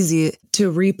 how easy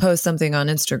to repost something on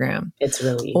Instagram. It's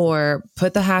really easy. Or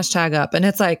put the hashtag up. And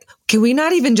it's like, can we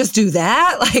not even just do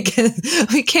that? Like,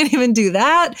 we can't even do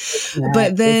that.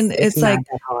 But then it's like,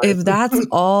 if that's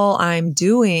all I'm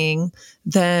doing,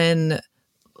 then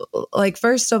like,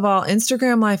 first of all,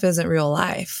 Instagram life isn't real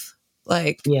life.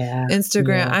 Like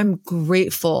Instagram, I'm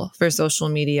grateful for social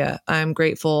media. I'm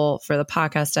grateful for the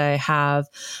podcast I have.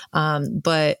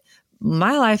 But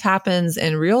my life happens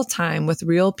in real time with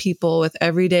real people, with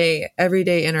everyday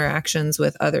interactions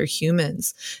with other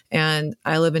humans. And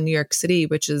I live in New York City,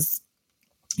 which is,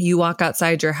 you walk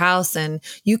outside your house and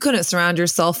you couldn't surround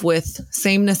yourself with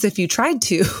sameness if you tried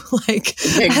to. Like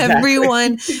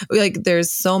everyone, like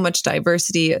there's so much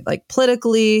diversity, like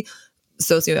politically,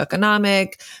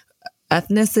 socioeconomic,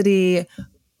 ethnicity,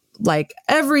 like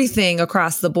everything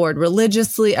across the board,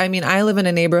 religiously. I mean, I live in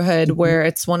a neighborhood where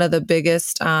it's one of the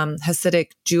biggest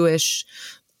Hasidic Jewish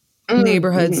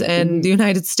neighborhoods in the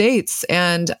United States.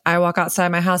 And I walk outside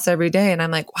my house every day and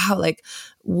I'm like, wow, like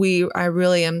I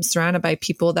really am surrounded by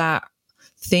people that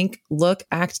think, look,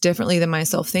 act differently than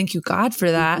myself. Thank you, God, for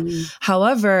that.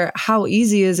 However, how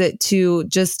easy is it to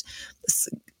just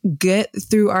get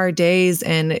through our days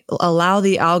and allow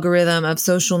the algorithm of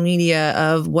social media,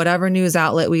 of whatever news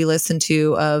outlet we listen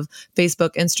to, of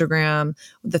Facebook, Instagram,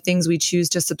 the things we choose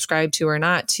to subscribe to or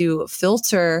not, to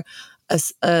filter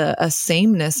a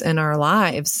sameness in our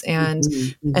lives. And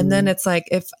then it's like,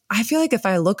 if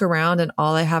I look around and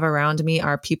all I have around me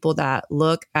are people that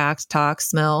look, act, talk,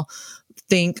 smell,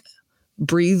 think,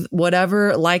 breathe,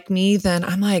 whatever, like me, then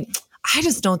I'm like, I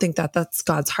just don't think that that's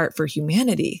God's heart for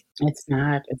humanity. It's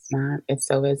not. It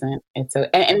so isn't. It's so,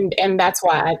 and that's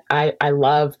why I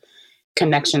love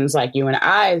connections like you and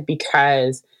I,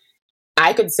 because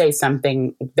I could say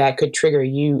something that could trigger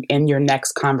you in your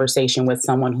next conversation with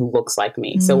someone who looks like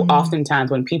me. So oftentimes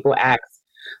when people ask,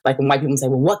 like when white people say,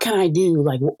 well, what can I do?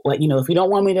 Like, what, if you don't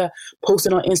want me to post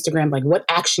it on Instagram, like what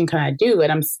action can I do?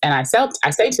 And I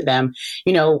say to them,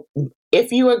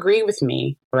 if you agree with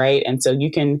me, right? And so you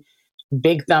can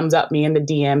big thumbs up me in the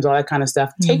DMs, all that kind of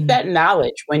stuff. Take that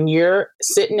knowledge when you're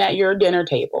sitting at your dinner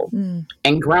table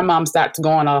and grandmom starts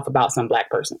going off about some Black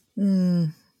person.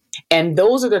 And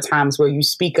those are the times where you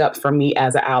speak up for me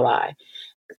as an ally.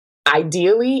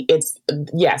 Ideally, it's,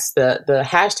 yes, the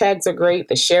hashtags are great.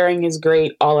 The sharing is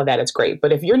great. All of that is great.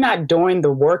 But if you're not doing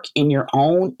the work in your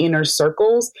own inner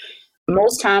circles,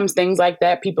 most times things like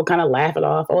that, people kind of laugh it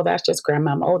off. Oh, that's just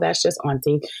grandmama. Oh, that's just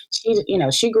auntie.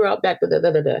 She grew up that.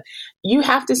 You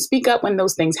have to speak up when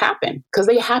those things happen, because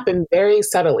they happen very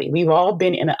subtly. We've all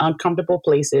been in uncomfortable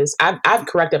places. I've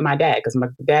corrected my dad because my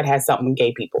dad has something with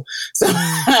gay people. So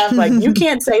I'm like, you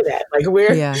can't say that. Like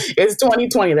it's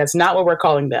 2020. That's not what we're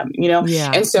calling them,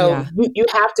 And so you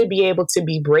have to be able to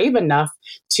be brave enough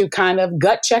to kind of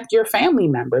gut check your family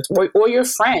members or your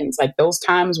friends. Like those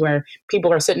times where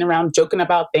people are sitting around joking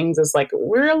about things, is like,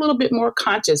 we're a little bit more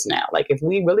conscious now. Like if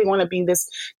we really want to be this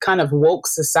kind of woke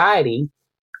society,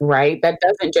 right? That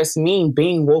doesn't just mean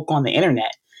being woke on the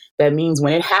internet. That means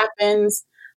when it happens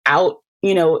out,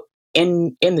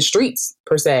 in the streets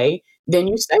per se, then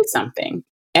you say something.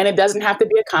 And it doesn't have to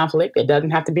be a conflict. It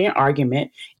doesn't have to be an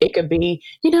argument. It could be,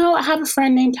 I have a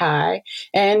friend named Ty,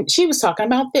 and she was talking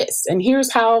about this. And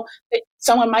here's how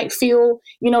someone might feel,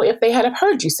 if they had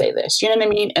heard you say this. You know what I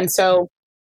mean? And so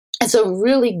it's a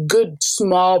really good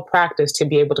small practice to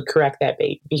be able to correct that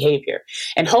behavior.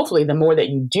 And hopefully the more that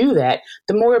you do that,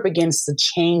 the more it begins to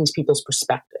change people's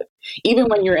perspective. Even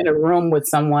when you're in a room with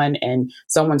someone and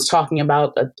someone's talking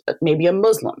about maybe a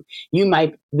Muslim, you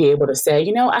might be able to say,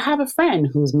 I have a friend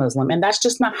who's Muslim, and that's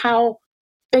just not how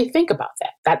they think about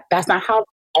that. That's not how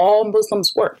all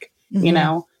Muslims work,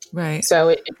 Right.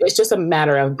 So it's just a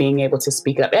matter of being able to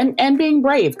speak up and being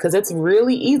brave, because it's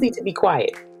really easy to be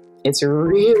quiet. It's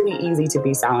really easy to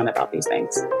be silent about these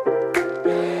things.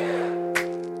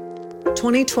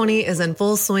 2020 is in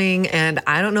full swing, and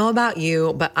I don't know about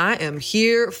you, but I am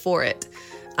here for it.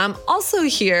 I'm also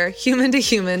here, human to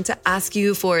human, to ask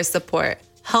you for support.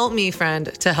 Help me,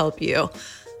 friend, to help you.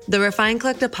 The Refine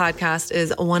Collective podcast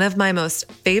is one of my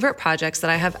most favorite projects that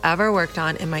I have ever worked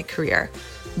on in my career,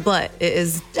 but it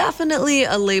is definitely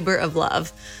a labor of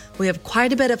love. We have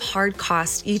quite a bit of hard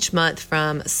cost each month,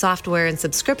 from software and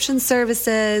subscription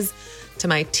services, to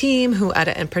my team who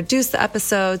edit and produce the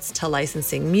episodes, to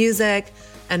licensing music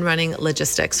and running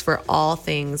logistics for all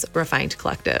things Refined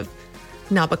Collective.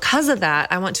 Now, because of that,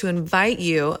 I want to invite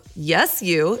you, yes,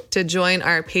 you, to join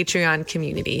our Patreon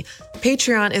community.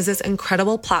 Patreon is this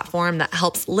incredible platform that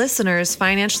helps listeners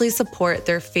financially support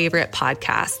their favorite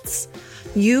podcasts.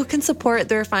 You can support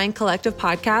the Refine Collective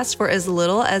podcast for as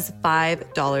little as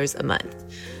 $5 a month.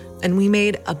 And we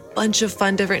made a bunch of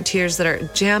fun different tiers that are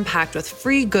jam-packed with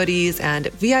free goodies and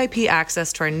VIP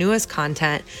access to our newest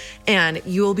content. And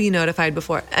you will be notified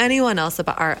before anyone else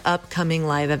about our upcoming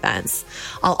live events.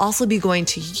 I'll also be going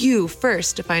to you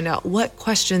first to find out what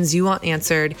questions you want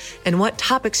answered and what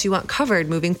topics you want covered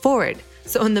moving forward.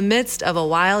 So in the midst of a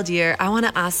wild year, I want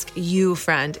to ask you,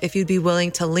 friend, if you'd be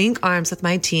willing to link arms with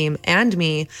my team and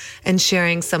me in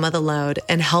sharing some of the load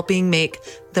and helping make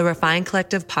the Refine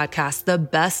Collective podcast the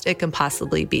best it can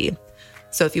possibly be.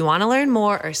 So if you want to learn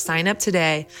more or sign up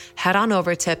today, head on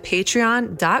over to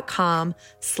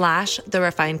patreon.com/The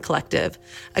Refine Collective.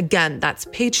 Again, that's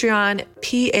Patreon,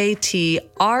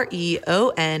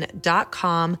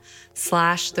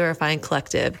 patreon.com/The Refine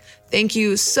Collective. Thank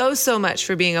you so much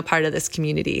for being a part of this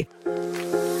community.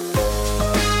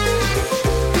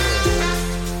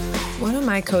 One of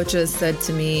my coaches said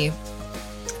to me,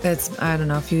 it's, I don't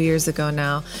know, a few years ago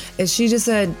now, is she just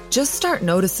said, just start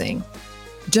noticing,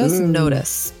 just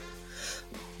notice.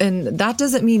 And that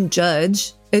doesn't mean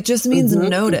judge. It just means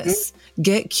notice,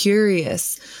 get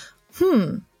curious.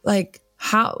 Like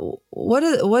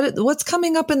what's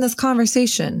coming up in this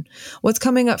conversation? What's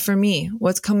coming up for me?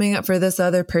 What's coming up for this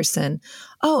other person?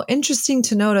 Oh, interesting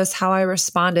to notice how I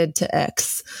responded to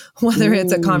X, whether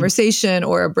it's a conversation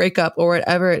or a breakup or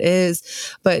whatever it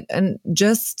is. And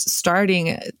just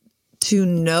starting to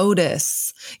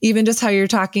notice, even just how you're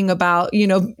talking about,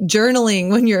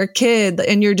 journaling when you're a kid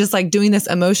and you're just like doing this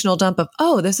emotional dump of,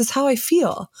 oh, this is how I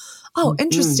feel. Oh,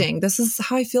 interesting. This is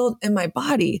how I feel in my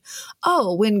body.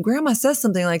 Oh, when grandma says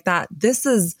something like that, this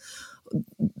is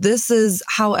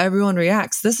how everyone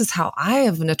reacts. This is how I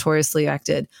have notoriously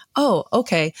acted. Oh,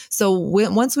 okay. So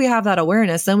once we have that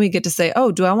awareness, then we get to say,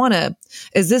 oh,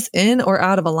 is this in or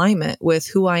out of alignment with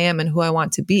who I am and who I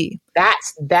want to be?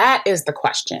 That is the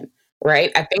question,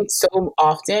 right? I think so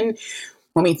often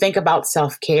when we think about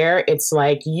self-care, it's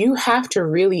like you have to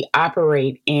really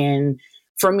operate in,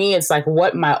 for me, it's like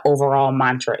what my overall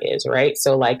mantra is, right?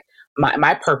 So like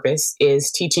my purpose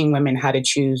is teaching women how to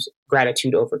choose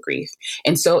gratitude over grief.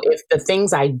 And so if the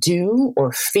things I do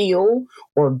or feel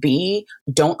or be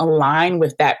don't align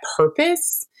with that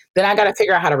purpose, then I got to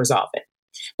figure out how to resolve it.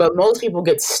 But most people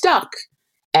get stuck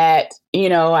at,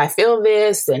 I feel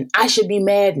this and I should be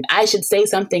mad and I should say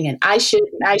something and I should.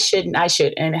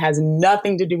 And it has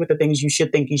nothing to do with the things you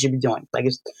should think you should be doing. Like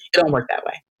it don't work that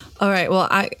way. All right. Well,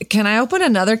 can I open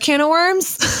another can of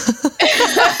worms?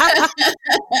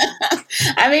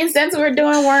 I mean, since we're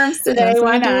doing worms today,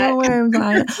 why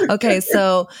not? Okay.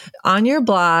 So on your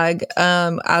blog,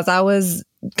 as I was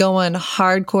going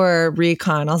hardcore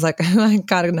recon, I was like, I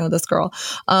gotta know this girl.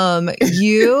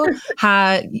 You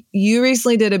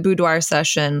recently did a boudoir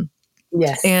session.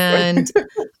 Yes. And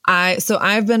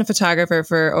I've been a photographer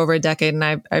for over a decade and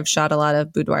I've shot a lot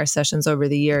of boudoir sessions over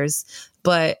the years,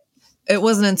 but it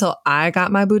wasn't until I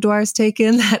got my boudoirs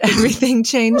taken that everything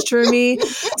changed for me.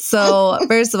 So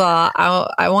first of all,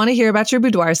 I want to hear about your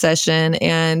boudoir session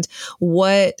and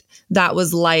what that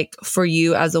was like for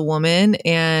you as a woman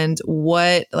and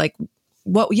let's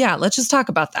just talk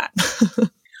about that.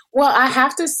 Well, I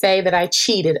have to say that I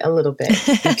cheated a little bit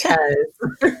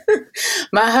because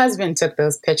my husband took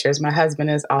those pictures. My husband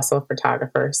is also a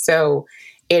photographer. So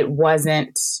it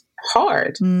wasn't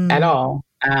hard at all.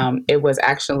 It was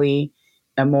actually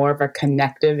more of a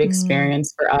connective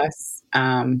experience for us,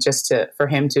 for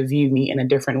him to view me in a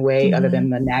different way other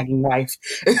than the nagging wife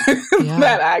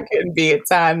that I can be at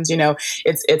times.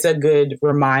 It's a good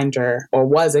reminder, or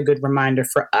was a good reminder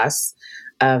for us,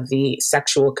 of the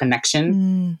sexual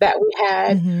connection that we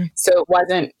had. So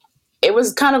it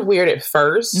was kind of weird at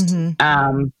first.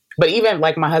 But even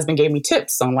like my husband gave me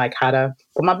tips on like how to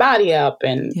put my body up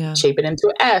and shape it into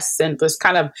an S and just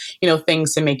kind of,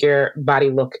 things to make your body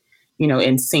look,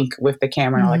 in sync with the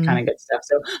camera and all that kind of good stuff.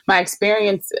 So my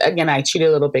experience, again, I cheated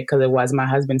a little bit because it was my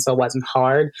husband, so it wasn't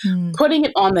hard. Putting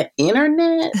it on the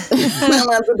internet, that's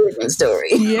a different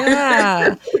story.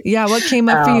 Yeah. What came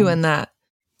up for you in that?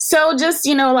 So just,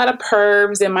 a lot of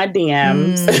pervs in my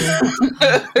DMs.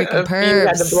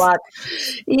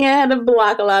 Had to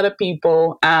block a lot of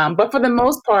people. But for the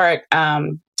most part,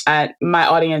 my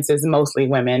audience is mostly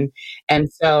women.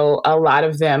 And so a lot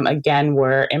of them, again,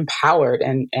 were empowered.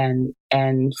 And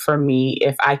for me,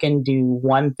 if I can do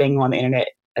one thing on the internet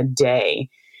a day,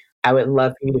 I would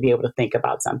love for you to be able to think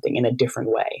about something in a different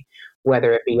way,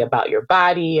 whether it be about your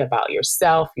body, about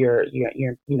yourself, your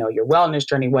wellness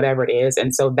journey, whatever it is.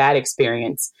 And so that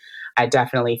experience, I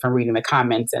definitely, from reading the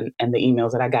comments and the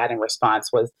emails that I got in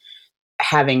response, was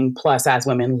having plus size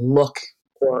women look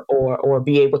or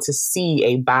be able to see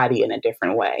a body in a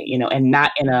different way, and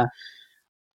not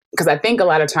because I think a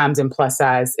lot of times in plus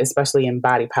size, especially in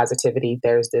body positivity,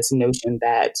 there's this notion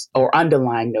or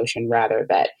underlying notion rather,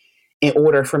 that in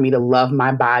order for me to love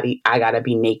my body, I got to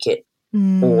be naked.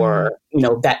 Or,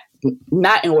 that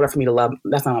not in order for me to love,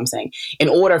 that's not what I'm saying. In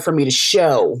order for me to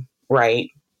show, right,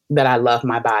 that I love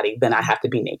my body, then I have to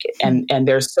be naked. And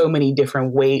there's so many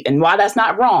different ways. And while that's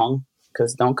not wrong,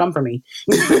 because don't come for me,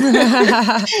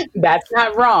 that's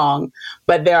not wrong.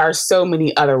 But there are so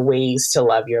many other ways to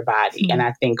love your body. And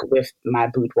I think with my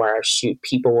boudoir shoot,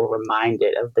 people were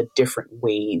reminded of the different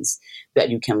ways that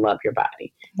you can love your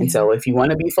body. And so if you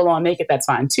want to be full on naked, that's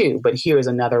fine too. But here's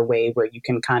another way where you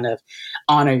can kind of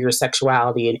honor your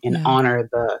sexuality and honor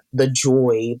the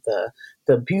joy, the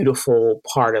beautiful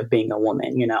part of being a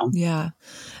woman, Yeah.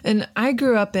 And I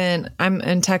grew up I'm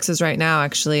in Texas right now,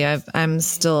 actually. I'm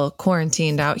still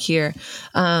quarantined out here.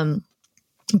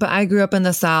 but I grew up in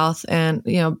the South, and,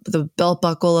 the belt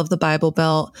buckle of the Bible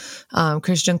Belt,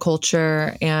 Christian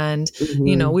culture. And,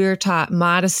 we were taught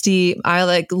modesty.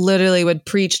 I literally would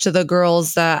preach to the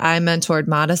girls that I mentored,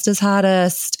 modest is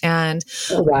hottest. And,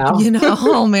 oh, wow.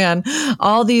 Oh man,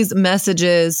 all these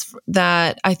messages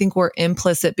that I think were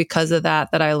implicit because of that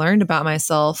I learned about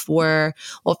myself were,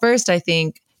 well, first, I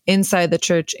think inside the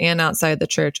church and outside the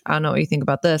church. I don't know what you think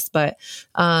about this, but,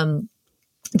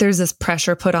 there's this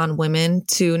pressure put on women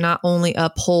to not only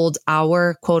uphold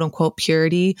our quote unquote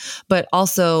purity, but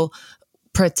also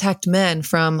protect men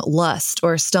from lust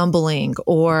or stumbling,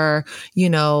 or, we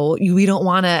don't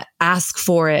want to ask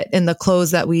for it in the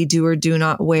clothes that we do or do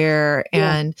not wear.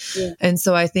 And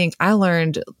so I think I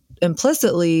learned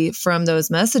implicitly from those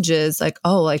messages,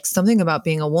 something about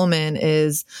being a woman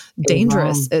is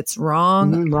dangerous. It's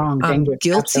wrong. Wrong. I'm dangerous.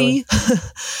 guilty.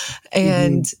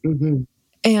 And,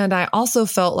 and I also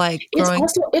felt like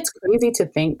it's crazy to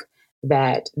think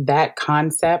that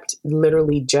concept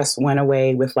literally just went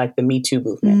away with the Me Too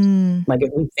movement.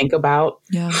 If we think about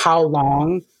how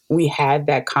long we had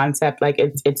that concept,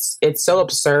 it's so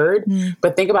absurd,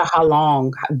 but think about how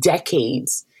long,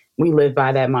 decades we lived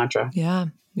by that mantra. Yeah.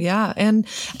 Yeah. And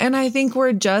I think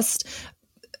we're just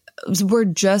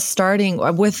starting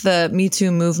with the Me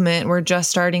Too movement. We're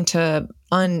just starting to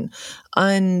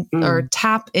or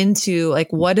tap into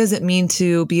what does it mean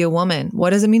to be a woman?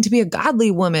 What does it mean to be a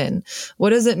godly woman?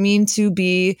 What does it mean to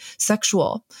be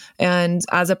sexual? And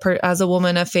as a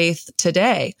woman of faith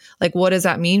today, what does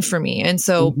that mean for me? And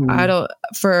so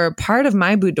for part of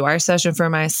my boudoir session for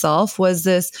myself was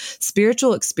this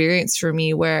spiritual experience for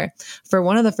me, where for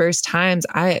one of the first times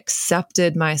I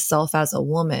accepted myself as a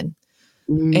woman.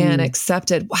 And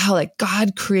accepted, wow,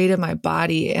 God created my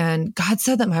body, and God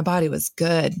said that my body was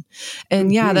good.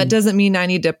 And that doesn't mean I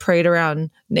need to parade around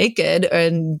naked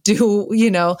and do,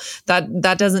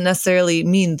 that doesn't necessarily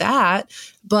mean that,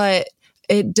 but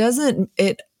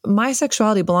my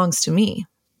sexuality belongs to me.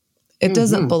 It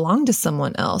doesn't belong to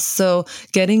someone else. So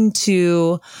getting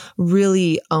to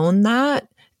really own that,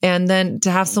 and then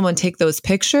to have someone take those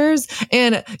pictures.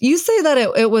 And you say that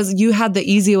it was, you had the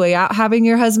easy way out having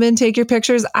your husband take your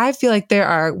pictures. I feel like there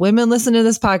are women listening to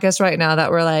this podcast right now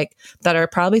that are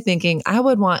probably thinking, I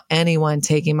would want anyone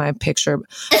taking my picture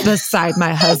beside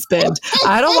my husband.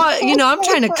 I don't want, I'm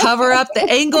trying to cover up the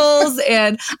angles.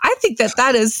 And I think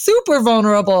that is super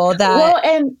vulnerable.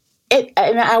 And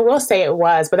I will say it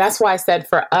was, but that's why I said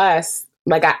for us,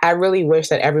 I really wish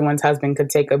that everyone's husband could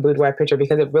take a boudoir picture,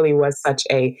 because it really was such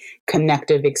a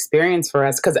connective experience for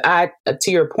us. Because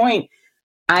to your point,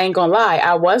 I ain't gonna lie,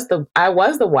 I was the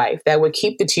wife that would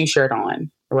keep the t-shirt on,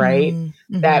 right?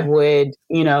 That would,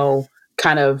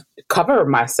 kind of cover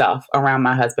myself around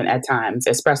my husband at times,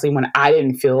 especially when I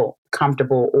didn't feel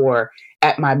comfortable or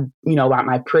at my, at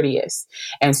my prettiest.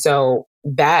 And so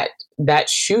that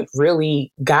shoot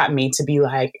really got me to be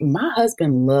like, my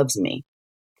husband loves me.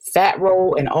 Fat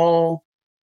roll and all,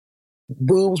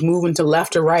 boobs moving to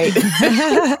left or right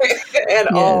and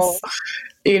all,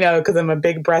 because I'm a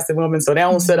big breasted woman, so they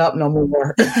don't sit up no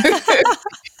more.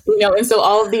 And so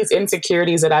all of these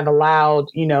insecurities that I've allowed,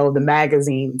 the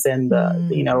magazines and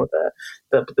the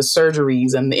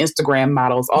surgeries and the Instagram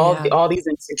models, all these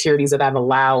insecurities that I've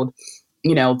allowed,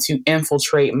 to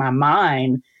infiltrate my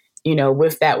mind.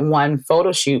 With that one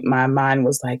photo shoot, my mind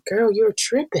was like, girl, you're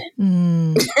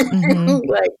tripping.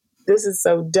 This is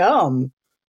so dumb.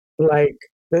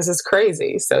 This is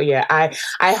crazy. So yeah,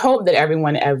 I hope that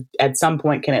everyone at some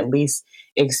point can at least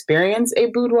experience a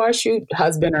boudoir shoot,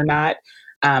 husband or not.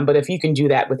 But if you can do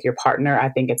that with your partner, I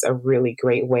think it's a really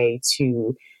great way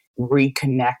to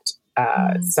reconnect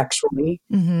sexually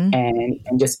and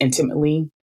just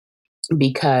intimately,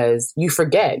 because you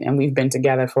forget, and we've been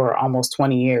together for almost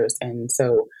 20 years. And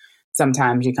so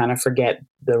sometimes you kind of forget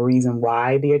the reason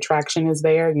why the attraction is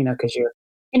there, because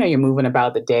you're moving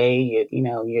about the day,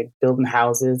 you're building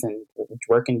houses and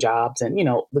working jobs, and,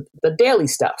 the daily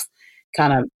stuff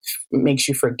kind of makes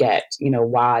you forget,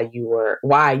 why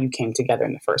you came together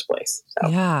in the first place. So.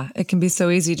 Yeah, it can be so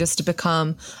easy just to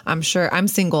become, I'm sure I'm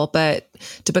single, but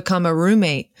to become a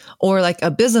roommate or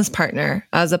a business partner,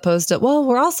 as opposed to, well,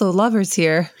 we're also lovers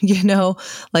here,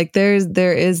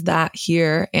 there is that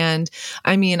here. And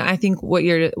I mean, I think when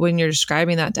you're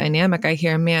describing that dynamic, I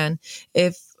hear, man,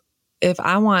 if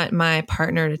I want my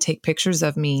partner to take pictures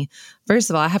of me, first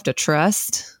of all, I have to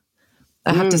trust,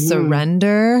 I have to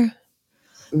surrender.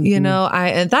 That's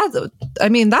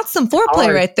some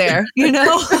foreplay right there,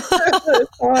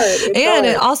 It's hard. And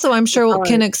it also, I'm sure,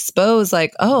 can expose I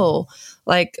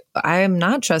am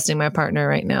not trusting my partner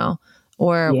right now,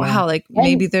 or wow,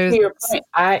 maybe there's. To your point,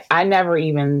 I never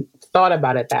even thought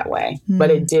about it that way, but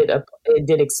it did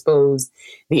expose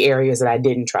the areas that I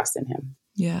didn't trust in him.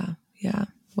 Yeah. Yeah.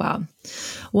 Wow.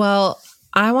 Well,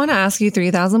 I want to ask you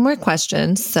 3,000 more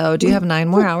questions. So do you have 9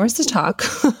 more hours to talk?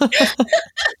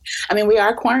 I mean, we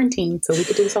are quarantined, so we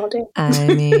could do this all day.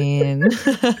 I mean,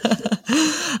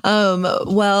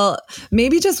 well,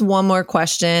 maybe just one more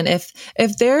question. If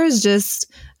there's just,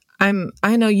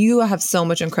 I know you have so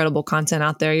much incredible content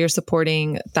out there. You're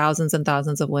supporting thousands and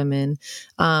thousands of women.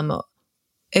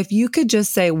 If you could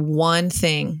just say one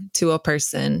thing to a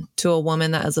person, to a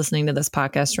woman that is listening to this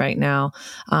podcast right now,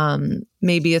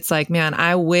 maybe it's like, man,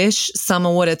 I wish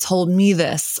someone would have told me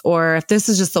this, or if this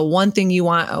is just the one thing you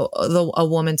want a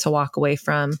woman to walk away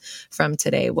from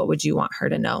today, what would you want her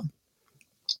to know?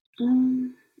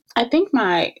 I think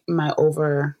my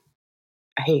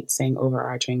I hate saying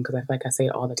overarching because I feel like I say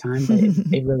it all the time, but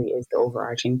it really is the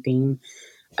overarching theme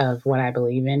of what I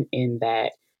believe in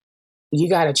that you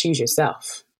got to choose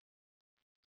yourself,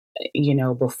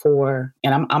 before,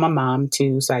 and I'm a mom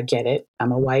too, so I get it.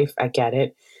 I'm a wife, I get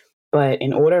it. But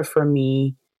in order for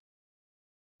me,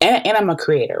 and I'm a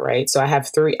creator, right? So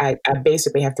I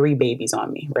basically have 3 babies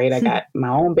on me, right? I got my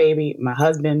own baby, my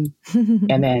husband,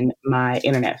 and then my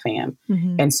internet fam.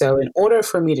 And so in order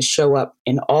for me to show up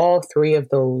in all 3 of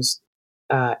those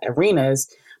arenas,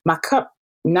 my cup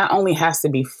not only has to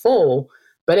be full,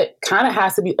 but it kind of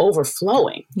has to be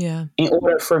overflowing in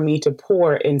order for me to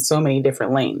pour in so many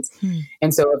different lanes.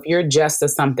 And so if you're just a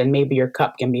something, maybe your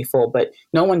cup can be full, but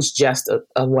no one's just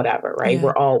a whatever, right?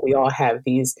 Yeah. We all have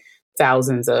these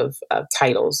thousands of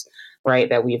titles, right,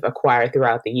 that we've acquired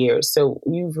throughout the years. So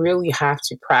you really have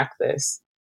to practice.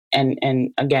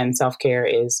 And again, self-care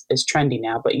is trendy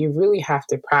now, but you really have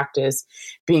to practice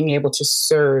being able to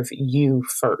serve you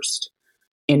first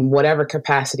in whatever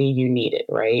capacity you need it,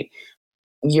 right?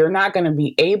 You're not going to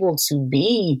be able to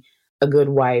be a good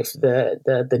wife, the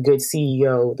good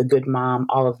CEO, the good mom,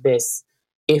 all of this,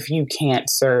 if you can't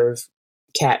serve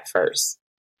Kat first,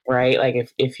 right?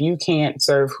 Like if you can't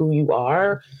serve who you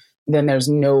are, then there's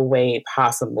no way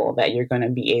possible that you're going to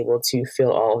be able to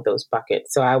fill all of those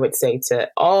buckets. So I would say to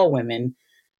all women,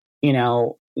 you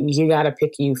got to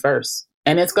pick you first.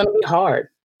 And it's going to be hard.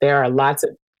 There are lots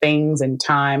of things and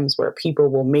times where people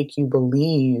will make you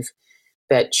believe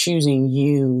that choosing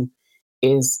you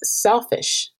is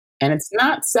selfish. And it's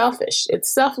not selfish. It's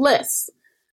selfless,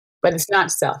 but it's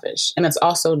not selfish. And it's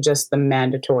also just the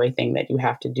mandatory thing that you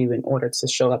have to do in order to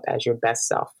show up as your best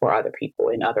self for other people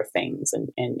in other things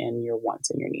and your wants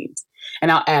and your needs.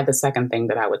 And I'll add the second thing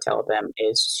that I would tell them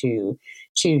is to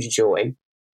choose joy.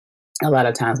 A lot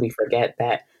of times we forget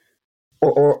that,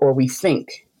 or we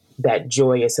think that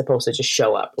joy is supposed to just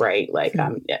show up, right? Like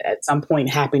at some point,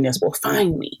 happiness will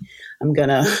find me. I'm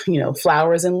gonna,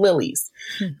 flowers and lilies.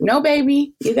 No,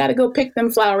 baby, you got to go pick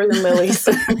them flowers and lilies.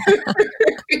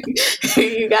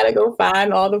 You got to go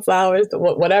find all the flowers,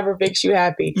 whatever makes you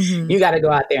happy. You got to go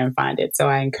out there and find it. So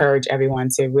I encourage everyone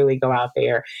to really go out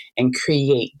there and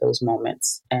create those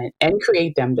moments and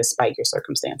create them despite your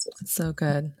circumstances. So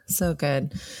good. So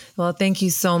good. Well, thank you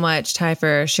so much, Ty,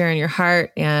 for sharing your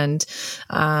heart. And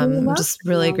I'm just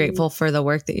really grateful for the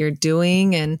work that you're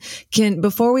doing. And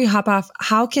before we hop off,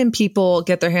 how can people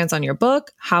get their hands on your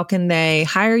book? How can they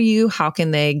hire you? How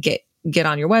can they get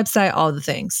on your website? All the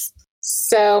things.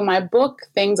 So my book,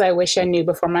 Things I Wish I Knew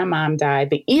Before My Mom Died,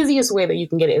 the easiest way that you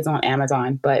can get it is on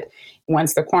Amazon. But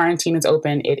once the quarantine is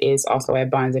open, it is also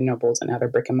at Barnes & Nobles and other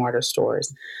brick and mortar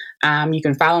stores. You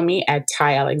can follow me at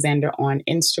Ty Alexander on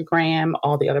Instagram.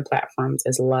 All the other platforms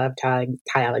is Love Ty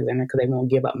Alexander because they won't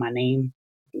give up my name.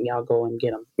 Y'all go and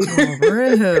get them. Oh,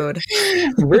 rude.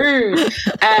 Rude.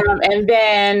 And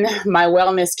then my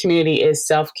wellness community is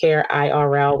Self-Care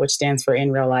IRL, which stands for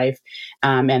In Real Life.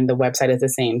 And the website is the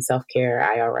same,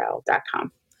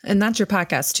 selfcareirl.com. And that's your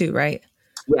podcast too, right?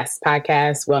 Yes,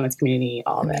 podcast, wellness community,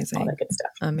 all that good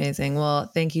stuff. Amazing. Well,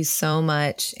 thank you so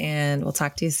much. And we'll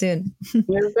talk to you soon.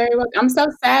 You're very welcome. I'm so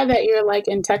sad that you're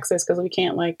in Texas because we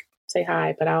can't say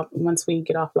hi. But once we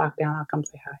get off lockdown, I'll come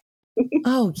say hi.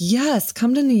 Oh, yes.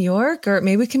 Come to New York, or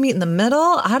maybe we can meet in the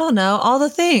middle. I don't know. All the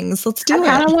things. Let's do it. I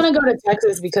kind of want to go to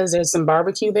Texas because there's some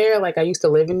barbecue there. I used to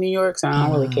live in New York, so I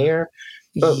don't really care.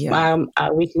 But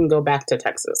we can go back to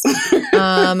Texas.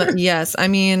 Yes. I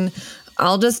mean,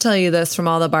 I'll just tell you this from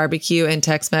all the barbecue and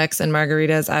Tex-Mex and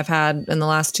margaritas I've had in the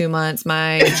last 2 months.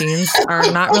 My jeans are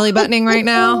not really buttoning right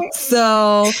now.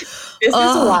 So this is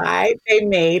why they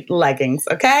made leggings.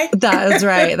 Okay. That is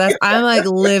right. I'm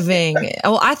living.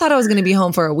 Well, I thought I was going to be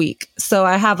home for a week. So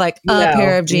I have a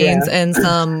pair of jeans and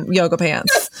some yoga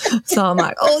pants. So I'm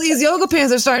these yoga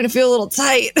pants are starting to feel a little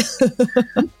tight.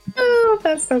 Oh,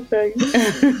 that's so funny.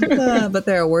 But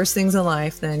there are worse things in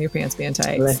life than your pants being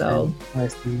tight. Listen.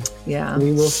 Yeah.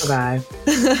 We will survive.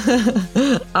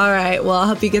 All right. Well, I'll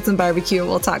help you get some barbecue.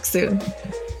 We'll talk soon.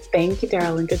 Thank you,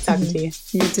 darling. Good talking to you.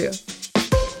 You too.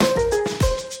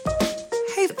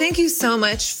 Hey, thank you so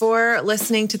much for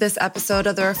listening to this episode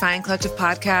of the Refined Collective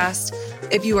podcast.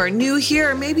 If you are new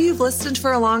here, maybe you've listened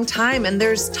for a long time and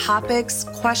there's topics,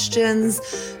 questions,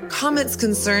 comments,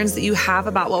 concerns that you have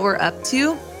about what we're up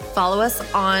to, follow us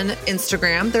on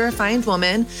Instagram, The Refined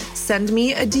Woman. Send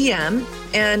me a DM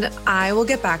and I will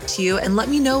get back to you and let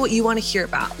me know what you want to hear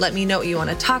about. Let me know what you want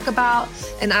to talk about,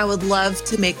 and I would love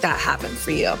to make that happen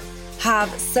for you. Have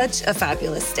such a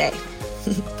fabulous day.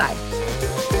 Bye.